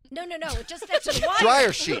tank. No, just next to the wire.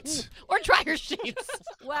 Dryer sheets. Or dryer sheets.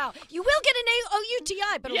 Wow. You will get an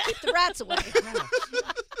OUTI, but it'll keep the rats away.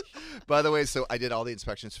 By the way, so I did all the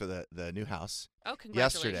inspections for the new house. Oh,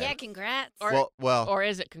 congratulations. Yesterday. Yeah, congrats. Well, Or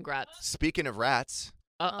is it congrats? speaking of rats,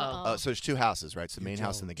 Uh-oh. so there's 2 houses, right? So the main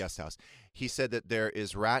house and the guest house. He said that there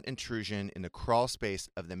is rat intrusion in the crawl space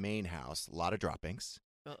of the main house. A lot of droppings.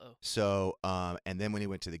 Uh-oh. So, and then when he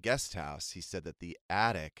went to the guest house, he said that the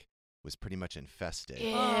attic was pretty much infested. Ew.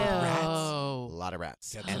 with rats. A lot of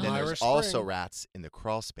rats. Get And some then Irish there's also Spring. rats in the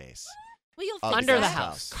crawl space. Well, you'll of fix Under the that.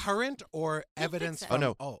 house. Current or evidence it. from...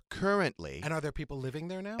 Oh, no. Currently. And are there people living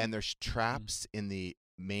there now? And there's traps in the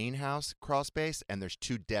main house crawl space, and there's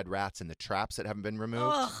 2 dead rats in the traps that haven't been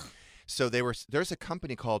removed. Ugh. So there's a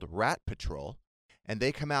company called Rat Patrol, and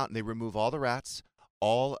they come out and they remove all the rats,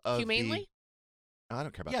 all of Humanely? I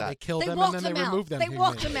don't care about yeah, that. they kill They them walk and then them they out. remove them. They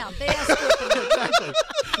walk them out. They escort them. Exactly.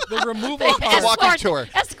 The removal They part. A walking tour.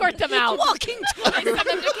 Escort them A out. walking tour. Send them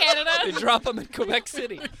to Canada. They drop them in Quebec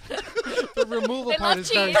City. The removal They part love is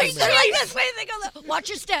very cheese. They're humane. like this way. They go, watch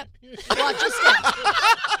your step. Watch your step.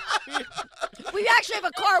 We actually have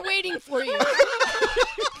a car waiting for you.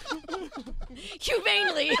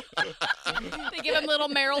 Humanely. They give him little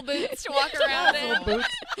Merrill boots to walk around in. Little boots.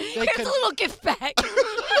 They Here's can- a little gift bag.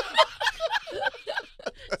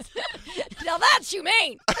 Now that's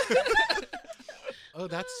humane. Oh,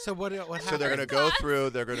 that's so. What happens? So they're going to go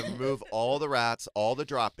through, they're going to remove all the rats, all the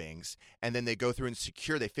droppings, and then they go through and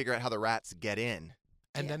secure. They figure out how the rats get in.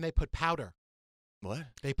 And then they put powder. What?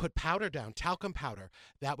 They put powder down, talcum powder.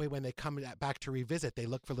 That way, when they come back to revisit, they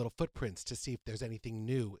look for little footprints to see if there's anything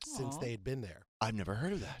new since they had been there. I've never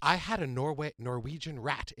heard of that. I had a Norwegian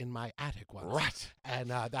rat in my attic once. Rat? And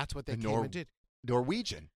that's what they A came and did.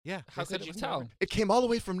 Norwegian? Yeah. How they said could it you was tell? Norwegian. It came all the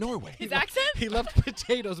way from Norway. His accent? He loved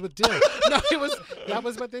potatoes with dill. No, that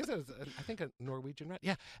was what they said. It was, I think a Norwegian rat.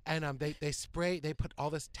 Yeah. And they put all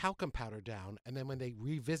this talcum powder down, and then when they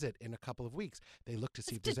revisit in a couple of weeks, they look to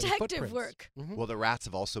see if there's any Detective footprints. work. Mhm. Well, the rats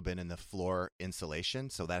have also been in the floor insulation,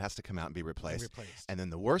 so that has to come out and be replaced. replaced. And then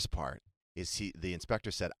the worst part is the inspector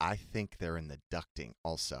said, I think they're in the ducting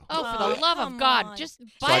also. Oh, for the love of come God, on. just So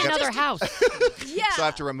buy I got- another house. Yeah. So I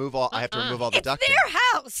have to remove all. I have to remove all the It's ducting. their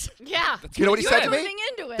house. Yeah. You know what he You're said to me? moving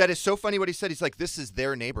into it. That is so funny what he said. He's like, this is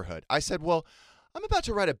their neighborhood. I said, well, I'm about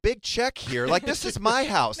to write a big check here. Like, this is my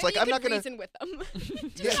house. Maybe like, you I'm could not going reason with them.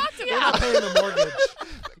 Yeah. They're not paying the mortgage.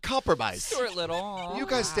 compromise. Stuart Little. Aw. You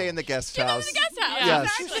guys stay in the guest house. the guest house. Yeah.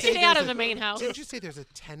 Yes. Exactly. Stay out of the main house. Did you say there's a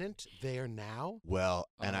tenant there now? Well,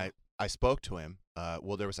 and I spoke to him.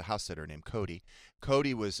 Well, there was a house sitter named Cody.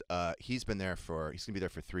 Cody was he's gonna be there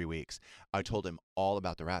for 3 weeks. I told him all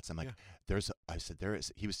about the rats. I'm like,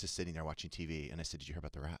 he was just sitting there watching TV, and I said, did you hear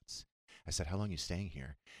about the rats? I said, how long are you staying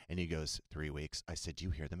here? And he goes, 3 weeks. I said, do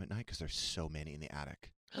you hear them at night? Because there's so many in the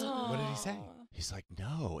attic. What did he say? He's like,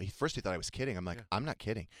 no. First he thought I was kidding. I'm like, Yeah. I'm not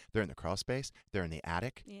kidding. They're in the crawl space. They're in the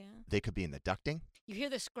attic. Yeah. They could be in the ducting. You hear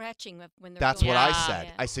the scratching when they're That's going what I out. said.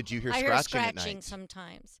 Yeah. I said, you hear I scratching hear at scratching night.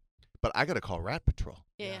 sometimes. But I got to call Rat Patrol.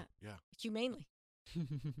 Yeah. Yeah. Humanely.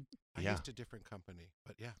 I Yeah. used a different company,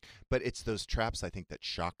 but yeah. But it's those traps, I think, that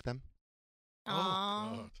shock them. Oh.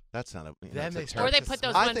 God. That's not a. Then that's a they terrible- start Or they to put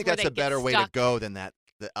those smell. ones I think where that's they a better get way stuck. to go than the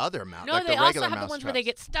other mouse. No, like they the also regular have the mouse ones where they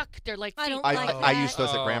traps. get stuck. They're like I feet. don't I, like I that. used those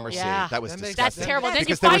at Oh. Gramercy. Yeah. That was Then they- disgusting. That's terrible. Then because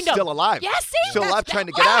you they were find them. still alive. Yeah, see? Still alive That's trying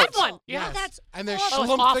to bad. get Oh, I out. have one. Yeah, Yes. that's And they're awful.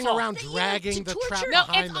 schlumping awful. around, They- dragging to the trap torture- No,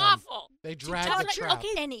 behind it's them. awful. They To drag the torture trap.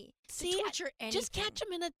 Okay. any. See, to torture anything. just catch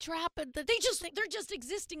them in a trap. And They're just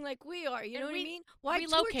existing like we are. You And know what I re- mean? Why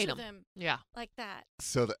relocate torture them. them Yeah. like that?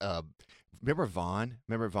 So remember Vaughn?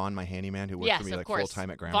 Remember Vaughn, my handyman who worked for me of like course. full time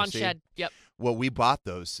at Vaughn Gramercy? Shed. Yep. Well, we bought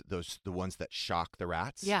the ones that shock the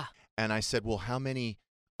rats. Yeah. And I said, well, how many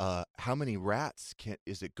rats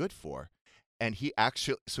is it good for? And he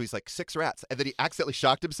actually, so he's like 6 rats, and then he accidentally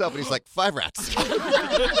shocked himself, and he's like 5 rats.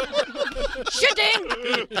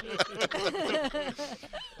 Shitting.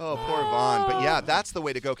 Oh, poor Vaughn. But yeah, that's the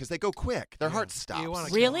way to go because they go quick. Their heart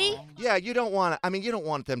stops. Really? Yeah, you don't want to. I mean, you don't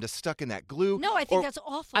want them to stuck in that glue. No, I think that's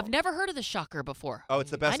awful. I've never heard of the shocker before. Oh,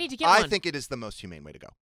 it's the best. I need to get one. I think it is the most humane way to go.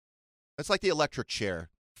 It's like the electric chair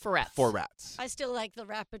for rats. For rats. I still like the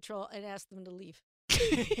rat patrol and ask them to leave.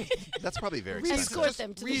 That's probably very And expensive. escort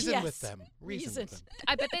them to reason yes. with them. Reason with them.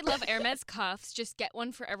 I bet they love Hermes cuffs. Just get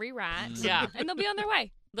one for every rat. Yeah. And they'll be on their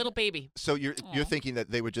way. Little baby. So you're thinking that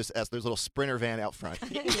they would just ask there's a little sprinter van out front.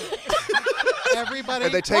 Everybody,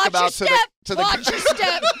 and they take them out to the Watch your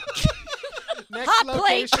step. Next Hot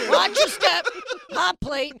location. plate. Watch your step. Hot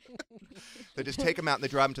plate. They just take them out and they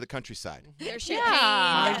drive them to the countryside. They're champagne.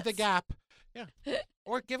 Mind the gap. Yeah.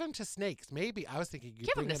 Or give them to snakes. Maybe I was thinking you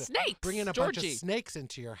Give 'em to snakes, bring in a bunch of Georgie. snakes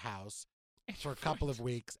into your house for a couple of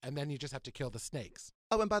weeks, and then you just have to kill the snakes.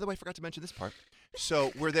 Oh, and by the way, I forgot to mention this part.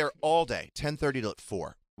 So we're there all day, 10:30 to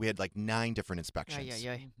 4. We had like 9 different inspections.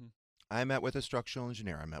 Yeah. I met with a structural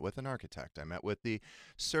engineer. I met with an architect. I met with the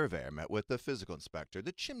surveyor. I met with the physical inspector,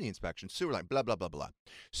 the chimney inspection, sewer line, blah, blah, blah, blah.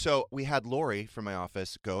 So we had Lori from my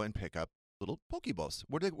office go and pick up little Pokeballs.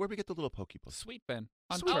 Where'd we get the little Pokeballs? Sweet Ben.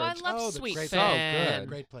 On Oh, I Church. love that's Sweet great. Fan. Oh, good.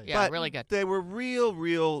 Great place. Yeah, But really good. They were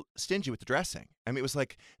real stingy with the dressing. I mean, it was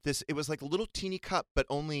like this. It was like a little teeny cup, but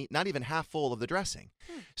only not even half full of the dressing.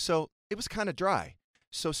 So it was kind of dry.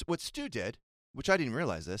 So what Stu did, which I didn't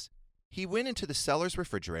realize this, he went into the cellar's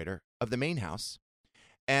refrigerator of the main house,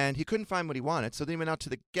 and he couldn't find what he wanted. So then he went out to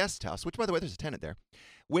the guest house, which, by the way, there's a tenant there.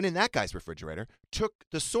 Went in that guy's refrigerator, took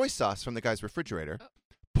the soy sauce from the guy's refrigerator,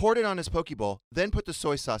 poured it on his Poke Bowl, then put the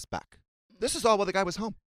soy sauce back. This is all while the guy was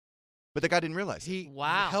home. But the guy didn't realize. He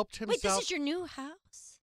Wow. helped himself. Wait, this is your new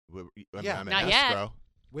house? Yeah. I'm in Not yet. escrow.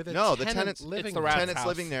 with a No, the tenant tenants living It's the there. rat's tenants house.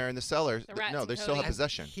 living there in the cellar. The rats No, and they still have toadies.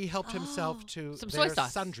 possession. He helped himself Oh. to Some soy their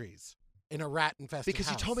sauce. sundries in a rat-infested Because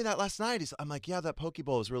he house. told me that last night. I'm like, yeah, that Poke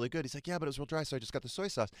Bowl was really good. He's like, yeah, but it was real dry, so I just got the soy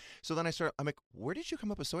sauce. So then I'm like, where did you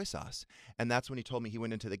come up with soy sauce? And that's when he told me he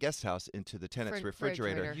went into the guest house, into the tenant's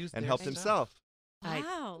refrigerator, Refrigerator. Used and their helped stuff. himself.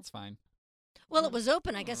 Wow. That's fine. Well, it was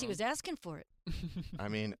open. I guess he was asking for it. I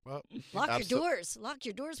mean, Well, Lock Absol- your doors. Lock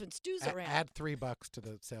your doors when Stu's around. add $3 to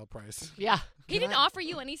the sale price. Yeah. He didn't offer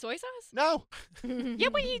you any soy sauce? no. Yeah,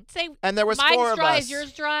 but he'd say, And there was mine's 4 of dry, us. is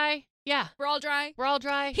yours dry? Yeah. We're all dry. We're all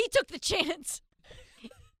dry. He took the chance.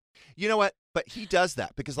 You know what? But he does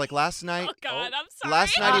that because, like, last night. Oh, God, I'm sorry.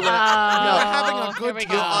 Last night he went. Oh, We're having a here good we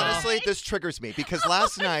time. go. Honestly, this triggers me because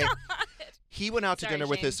last night he went out to Sorry, dinner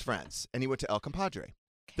with Shane. his friends and he went to El Compadre.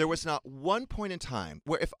 There was not one point in time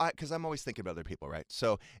where because I'm always thinking about other people, right?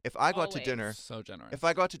 So if I go out to Always. dinner, So generous. if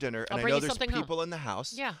I go out to dinner I'll and I bring know you there's something home. people in the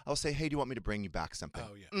house, Yeah. I'll say, hey, do you want me to bring you back something?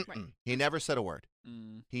 Oh, yeah. Right. He never said a word.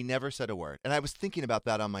 He never said a word. And I was thinking about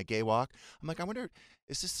that on my gay walk. I'm like, I wonder,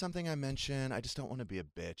 is this something I mention? I just don't want to be a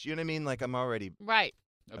bitch. You know what I mean? Like I'm already. Right.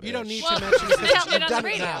 a You don't bitch. need Well, to mention it. tell it on You've the done it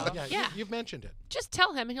radio. now. Yeah, Yeah. You've mentioned it. Just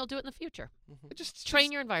tell him and he'll do it in the future. It just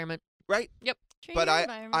Train your environment. right. Yep. Train But your I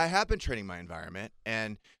environment. have been training my environment,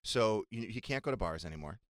 and so he can't go to bars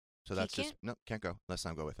anymore. So He that's just can't? no, can't go unless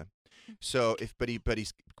I go with him. So but he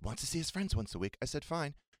wants to see his friends once a week. I said,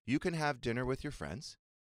 fine, you can have dinner with your friends,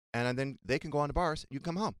 and then they can go on to bars. You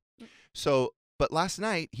can come home. So, but last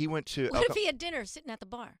night he went to. What if he had dinner sitting at the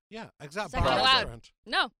bar? Yeah, exactly. Is that Bar allowed? restaurant.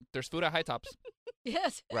 No. There's food at High Tops.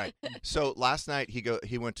 Yes. Right. So last night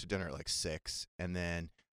he went to dinner at like 6, and then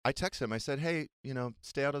I texted him. I said, hey,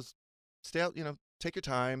 stay out. Take your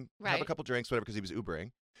time, have a Right. couple drinks, whatever, because he was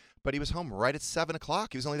Ubering. But he was home right at 7 o'clock.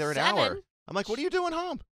 He was only there an 7? hour. I'm like, what are you doing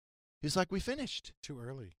home? He's like, we finished. Too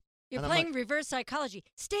early. You're And I'm playing like- reverse psychology.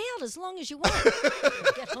 Stay out as long as you want.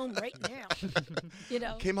 Get home right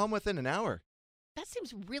now. Came home within an hour. That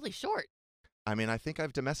seems really short. I mean, I think I've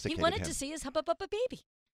He domesticated wanted him. to see his hubba bubba baby.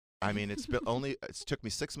 I mean, it's took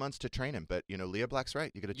me 6 months to train him. But Leah Black's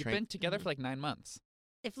right. You got to You've train. been together for like 9 months.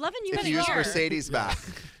 If loving you If is you use wrong, Mercedes back.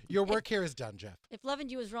 Your work here is done, Jeff. if loving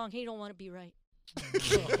you is wrong, he don't want to be right.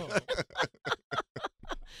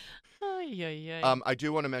 I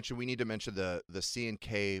do want to mention. We need to mention the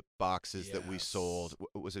C&K boxes that we Yes. sold.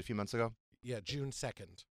 Was it a few months ago? Yeah, June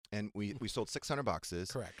 2nd. And we sold 600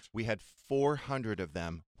 boxes. Correct. We had 400 of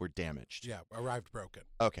them were damaged. Yeah, arrived broken.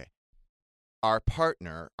 Okay. Our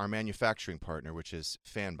partner, our manufacturing partner, which is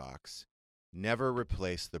Fanbox, never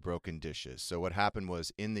replaced the broken dishes. So what happened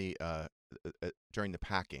was in the during the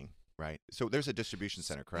packing, right? So there's a distribution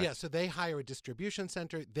center, correct? Yeah, so they hire a distribution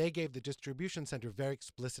center. They gave the distribution center very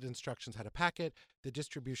explicit instructions how to pack it. The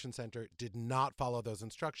distribution center did not follow those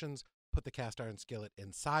instructions, put the cast iron skillet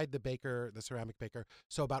inside the ceramic baker.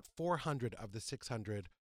 So about 400 of the 600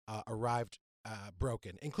 arrived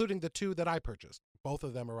broken, including the 2 that I purchased. Both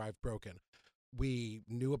of them arrived broken. We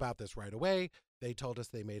knew about this right away. They told us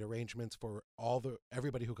they made arrangements for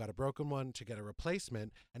everybody who got a broken one to get a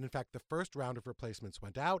replacement. And in fact, the first round of replacements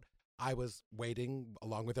went out. I was waiting,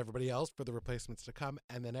 along with everybody else, for the replacements to come.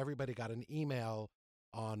 And then everybody got an email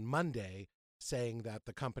on Monday saying that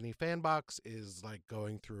the company Fanbox is like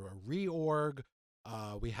going through a reorg.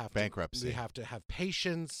 We have bankruptcy. We have to have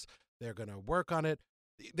patience. They're going to work on it.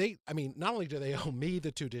 Not only do they owe me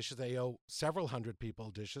the 2 dishes, they owe several hundred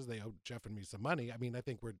people dishes. They owe Jeff and me some money. I mean, I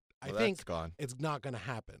think it's not going to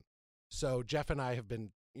happen. So Jeff and I have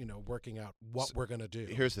been, working out what we're going to do.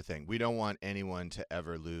 Here's the thing. We don't want anyone to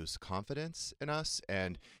ever lose confidence in us.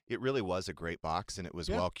 And it really was a great box, and it was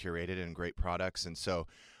well curated and great products. And so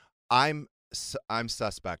I'm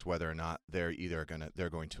suspect whether or not they're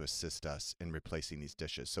going to assist us in replacing these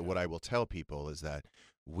dishes. So what I will tell people is that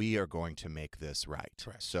we are going to make this right.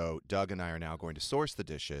 Correct. So Doug and I are now going to source the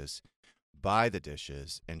dishes, buy the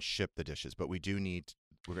dishes, and ship the dishes. But we're going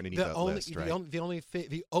to need that list, right?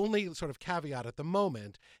 The only sort of caveat at the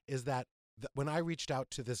moment is that when I reached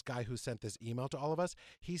out to this guy who sent this email to all of us,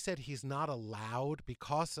 he said he's not allowed,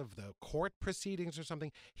 because of the court proceedings or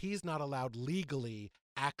something, he's not allowed legally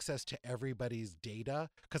access to everybody's data.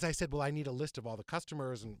 Because I said, well, I need a list of all the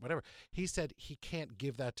customers and whatever. He said he can't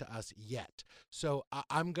give that to us yet. So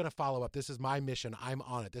I'm going to follow up. This is my mission. I'm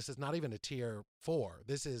on it. This is not even a tier 4.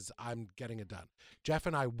 I'm getting it done. Jeff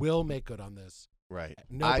and I will make good on this. Right.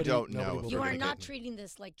 I don't know. You are not treating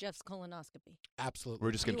this like Jeff's colonoscopy. Absolutely.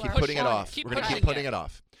 We're just going to keep putting it off. We're going to keep putting it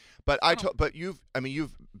off. But but you've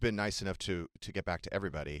been nice enough to get back to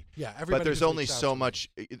everybody. Yeah. Everybody. But there's only so much.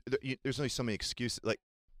 There's only so many excuses. Like,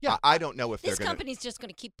 I don't know if this company's just going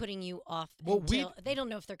to keep putting you off. They don't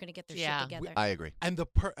know if they're going to get their shit together. I agree. And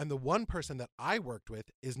the one person that I worked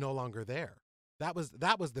with is no longer there. That was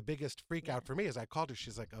the biggest freak out for me. As I called her,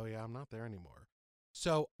 she's like, "Oh yeah, I'm not there anymore."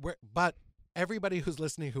 So but everybody who's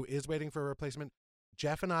listening who is waiting for a replacement,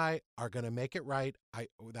 Jeff and I are going to make it right.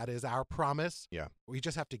 That is our promise. Yeah. We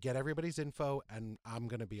just have to get everybody's info, and I'm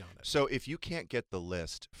going to be on it. So if you can't get the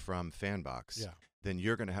list from Fanbox, then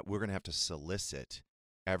we're going to have to solicit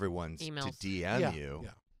everyone's emails to DM you,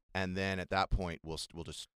 and then at that point we'll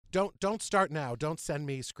just don't start now. Don't send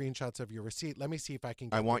me screenshots of your receipt. Let me see if I can.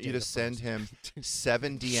 I want you to send him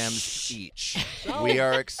 7 DMs each. We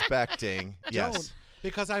are expecting yes.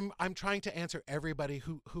 Because I'm trying to answer everybody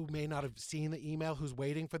who may not have seen the email, who's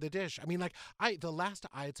waiting for the dish. I mean, like the last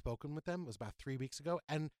I had spoken with them was about 3 weeks ago,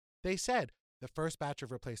 and they said the first batch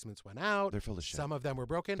of replacements went out. They're full of shit. Some of them were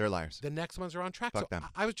broken. They're liars. The next ones are on track. Fuck them.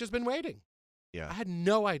 I was just been waiting. Yeah. I had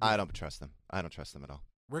no idea. I don't trust them. I don't trust them at all.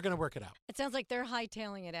 We're going to work it out. It sounds like they're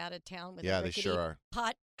hightailing it out of town with they sure are.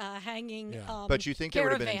 pot hanging. But you think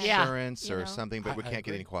caravan. there would have been insurance or something, but we can't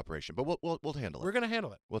get any cooperation. But we'll handle it. We're going to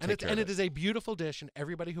handle it. We'll take care of it. And it is a beautiful dish, and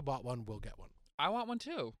everybody who bought one will get one. I want one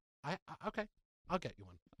too. Okay. I'll get you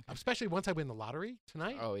one. Especially once I win the lottery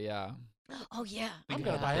tonight. Oh, yeah. Oh, yeah. I'm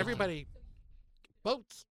going to buy everybody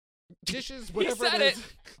boats, dishes, whatever it is.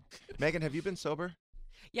 Megan, have you been sober?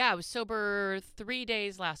 Yeah, I was sober 3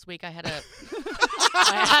 days last week. I had a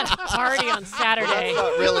party on Saturday. Well, that's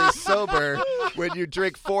not really sober when you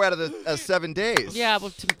drink 4 out of the 7 days. Yeah,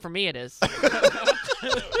 well, for me it is.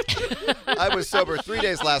 I was sober 3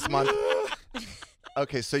 days last month.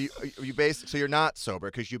 Okay, so you're not sober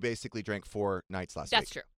because you basically drank 4 nights last week.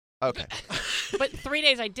 That's true. Okay. But 3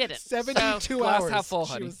 days I didn't. 72 glass hours. half full,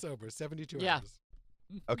 honey. She was sober. 72 Yeah. hours.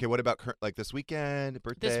 Okay, what about like this weekend,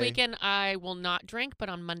 birthday? This weekend I will not drink, but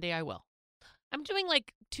on Monday I will. I'm doing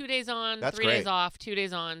like 2 days on, That's 3 great. days off, 2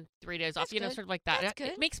 days on, 3 days off. That's You know, good. sort of like that. That's It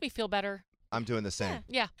good. makes me feel better. I'm doing the same.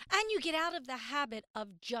 Yeah. And you get out of the habit of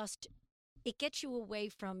it gets you away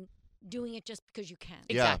from doing it just because you can.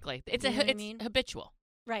 Exactly. It's You know what I it's mean? habitual.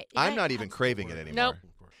 Right. I'm not even craving it anymore. Nope.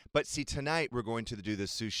 But see, tonight we're going to do the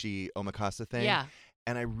sushi omakase thing. Yeah.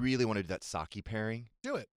 And I really want to do that sake pairing.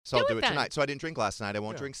 Do it. So I'll Do do it it then. tonight. So I didn't drink last night. I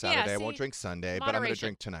won't drink Saturday. I won't see, drink Sunday. But I'm going to moderation.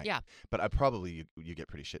 drink tonight. Yeah. But I probably, you get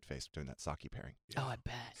pretty shit-faced doing that sake pairing. Oh, I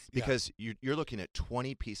bet. Because you're looking at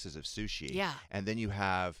 20 pieces of sushi. Yeah. And then you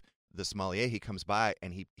have the sommelier. He comes by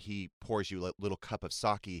and he pours you a little cup of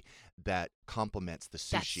sake that complements the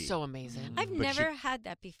sushi. That's so amazing. I've never had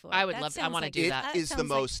that before. I would That love. I sounds want to like- do that. It is the sounds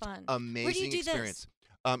like most fun. amazing Where do you do experience.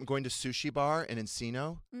 Going to Sushi Bar in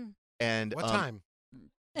Encino. Mm. And What time?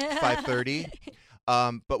 5:30.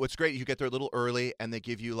 But what's great, you get there a little early, and they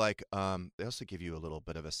give you they also give you a little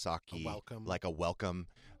bit of a sake, like a welcome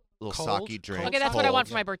little sake drink. Okay, that's what I want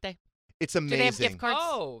for my birthday. It's amazing. Do they have gift cards?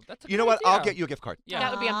 Oh, that's a You know good what? idea. I'll get you a gift card. Yeah.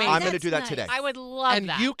 That would be amazing. I'm going to do that today. I would love and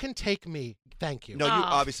that. you can take me. Thank you. No, you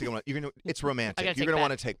obviously want. It's romantic. You're going to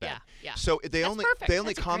want to take that. Yeah. So they only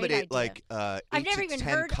accommodate like I've 8 never to even 10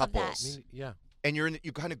 heard couples. of that. Yeah. And you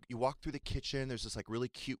walk through the kitchen. There's this like really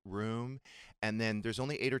cute room, and then there's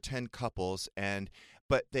only 8 or 10 couples,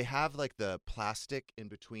 but they have like the plastic in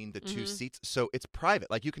between the two seats, so it's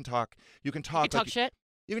private. Like you can talk. You can talk. Shit.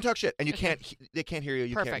 You can talk shit, and you can't. They can't hear you.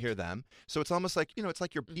 You Perfect. can't hear them. So it's almost like it's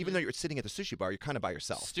like you're even though you're sitting at the sushi bar, you're kind of by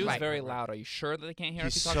yourself. Stu's very loud. Are you sure that they can't hear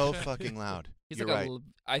He's if you so talk shit? fucking loud. He's You're like right.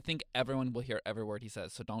 I think everyone will hear every word he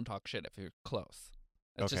says, so don't talk shit if you're close.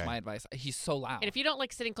 That's just my advice. He's so loud. And if you don't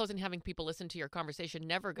like sitting close and having people listen to your conversation,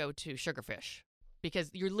 never go to Sugarfish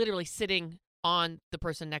because you're literally sitting on the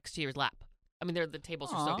person next to your lap. I mean, the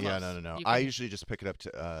tables are so close. Yeah, no. You I can- usually just pick it up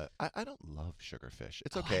to. I don't love Sugarfish.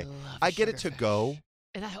 It's Oh, okay. I love get it to Sugarfish. go.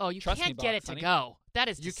 You Trust me, can't get Box, it to honey. go. That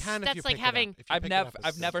is You just, can if that's you like pick it having. up. If you I've pick it never up,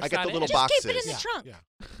 I've never I sat get the in little it. boxes. Just keep it in the trunk. Yeah.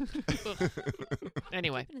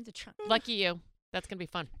 Anyway, Keep it in the trunk. lucky you. That's gonna be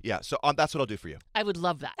fun. Yeah. So that's what I'll do for you. I would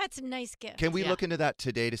love that. That's a nice gift. Can we look into that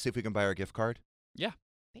today to see if we can buy our gift card? Yeah.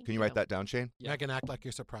 Thank Can you write that down, Shane? Megan, act like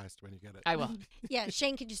you're surprised when you get it. I will. Yeah,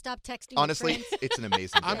 Shane, could you stop texting? Honestly, your friends? it's an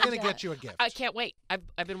amazing I'm gift. going to get you a gift. I can't wait.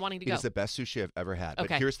 I've been wanting to It go. is the best sushi I've ever had. But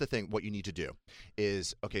Okay. here's the thing: what you need to do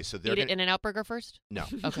is so they're Eat gonna, it In-N-Out Burger first? No.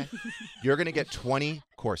 Okay. You're going to get 20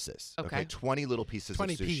 courses. Okay. 20 little pieces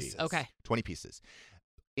 20 of sushi. pieces. Okay. 20 pieces.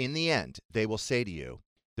 In the end, they will say to you,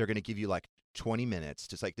 they're going to give you like 20 minutes.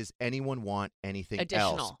 Just like, does anyone want anything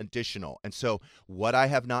else? Additional. And so what I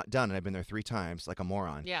have not done, and I've been there 3 times like a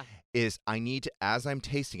moron, is I need to, as I'm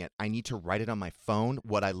tasting it, I need to write it on my phone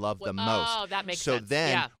what I love the most. Oh, that makes so sense.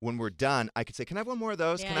 then when we're done, I could say, can I have one more of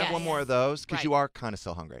those? Can I have Yes. one more of those? Because Right. you are kind of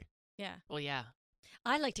still hungry. Yeah. Well, yeah.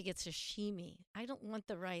 I like to get sashimi. I don't want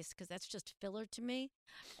the rice because that's just filler to me.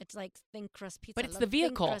 It's like thin crust pizza. But I it's love the thin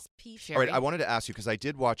vehicle. crust pizza. All right, I wanted to ask you because I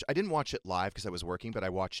didn't watch it live because I was working, but I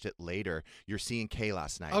watched it later. You're seeing Kay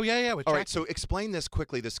last night. Oh, yeah. With All Jackie. right, so explain this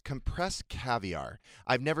quickly. This compressed caviar.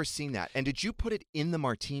 I've never seen that. And did you put it in the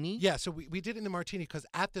martini? Yeah, so we did it in the martini because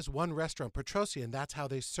at this one restaurant, Petrosian, that's how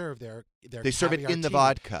they serve their They serve it caviar in the tea.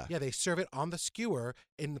 vodka. Yeah, they serve it on the skewer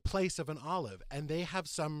in the place of an olive. And they have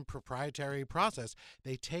some proprietary process.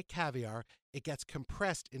 They take caviar, it gets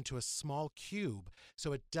compressed into a small cube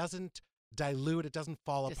so it doesn't dilute, it doesn't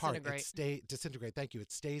fall apart. Disintegrate, thank you.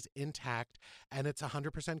 It stays intact and it's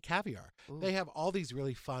 100% caviar. Ooh. They have all these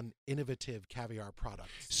really fun, innovative caviar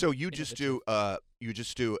products. So you just do a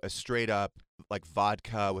straight up like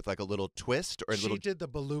vodka with like a little twist or a She little. did the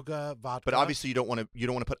beluga vodka. But obviously you don't want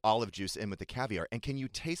to put olive juice in with the caviar. And can you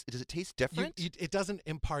taste? Does it taste different? It doesn't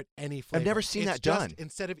impart any flavor. I've never seen It's that just, done.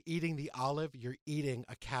 Instead of eating the olive, you're eating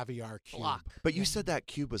a caviar cube. Block. But you said that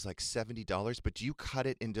cube was like $70. But do you cut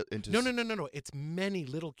it into? No. It's many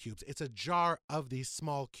little cubes. It's a jar of these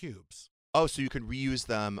small cubes. Oh, so you can reuse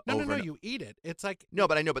them over. No, you eat it. It's like No,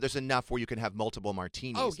 but I know, but there's enough where you can have multiple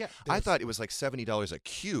martinis. Oh, yeah, I there's- thought it was like $70 a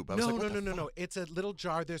cube. I was like, what the no. fuck? It's a little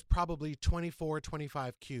jar. There's probably 24,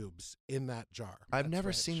 25 cubes in that jar. I've That's never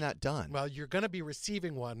rich. seen that done. Well, you're going to be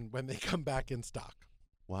receiving one when they come back in stock.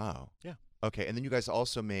 Wow. Yeah. Okay, and then you guys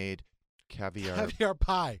also made caviar. Caviar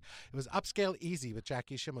pie. It was upscale easy with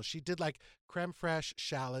Jackie Schimmel. She did like creme fraiche,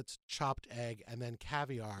 shallots, chopped egg, and then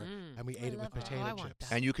caviar, and we ate it with love that. potato Oh, I want chips.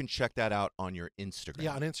 that. And you can check that out on your Instagram.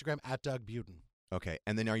 Yeah, on Instagram at Doug Buden. Okay,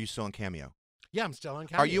 and then are you still on Cameo? Yeah, I'm still on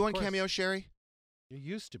Cameo. Are you of on course. Cameo, Sherry? You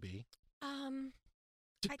used to be.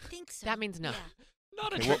 I think so. That means no. Yeah.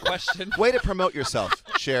 Not a Okay, trick question. Way to promote yourself,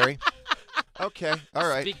 Sherry. Okay, all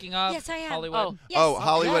right. Speaking of Yes, I am. Hollywood. Yes. Oh,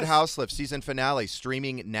 Hollywood yes. House Lift season finale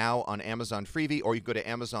streaming now on Amazon Freevee, or you can go to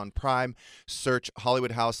Amazon Prime, search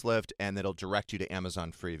Hollywood House Lift, and it'll direct you to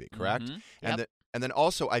Amazon Freevee. Correct? Mhm. And then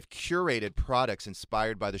also I've curated products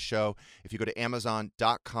inspired by the show. If you go to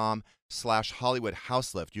Amazon.com/Hollywood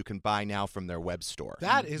House Lift, you can buy now from their web store.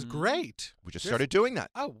 That is great. We just started doing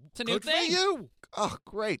that. Oh, It's a new good thing. for you. Oh,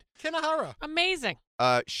 great. Kinahara. Amazing.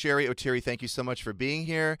 Sherry O'Teary, thank you so much for being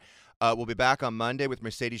here. We'll be back on Monday with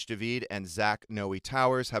Mercedes David and Zach Noe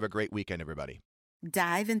Towers. Have a great weekend, everybody.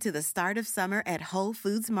 Dive into the start of summer at Whole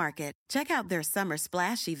Foods Market. Check out their Summer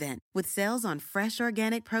Splash event with sales on fresh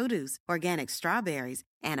organic produce, organic strawberries,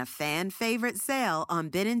 and a fan-favorite sale on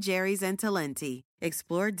Ben & Jerry's and Talenti.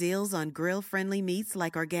 Explore deals on grill-friendly meats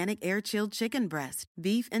like organic air-chilled chicken breast,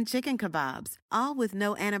 beef and chicken kebabs, all with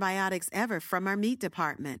no antibiotics ever from our meat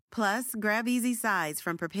department. Plus, grab easy sides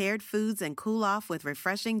from prepared foods and cool off with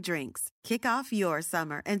refreshing drinks. Kick off your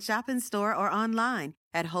summer and shop in store or online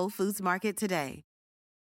at Whole Foods Market today.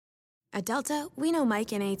 At Delta, we know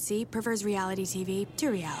Mike in 8C prefers reality TV to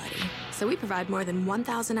reality. So we provide more than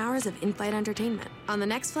 1,000 hours of in-flight entertainment. On the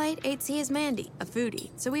next flight, 8C is Mandy, a foodie.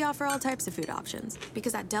 So we offer all types of food options.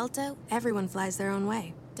 Because at Delta, everyone flies their own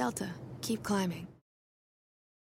way. Delta, keep climbing.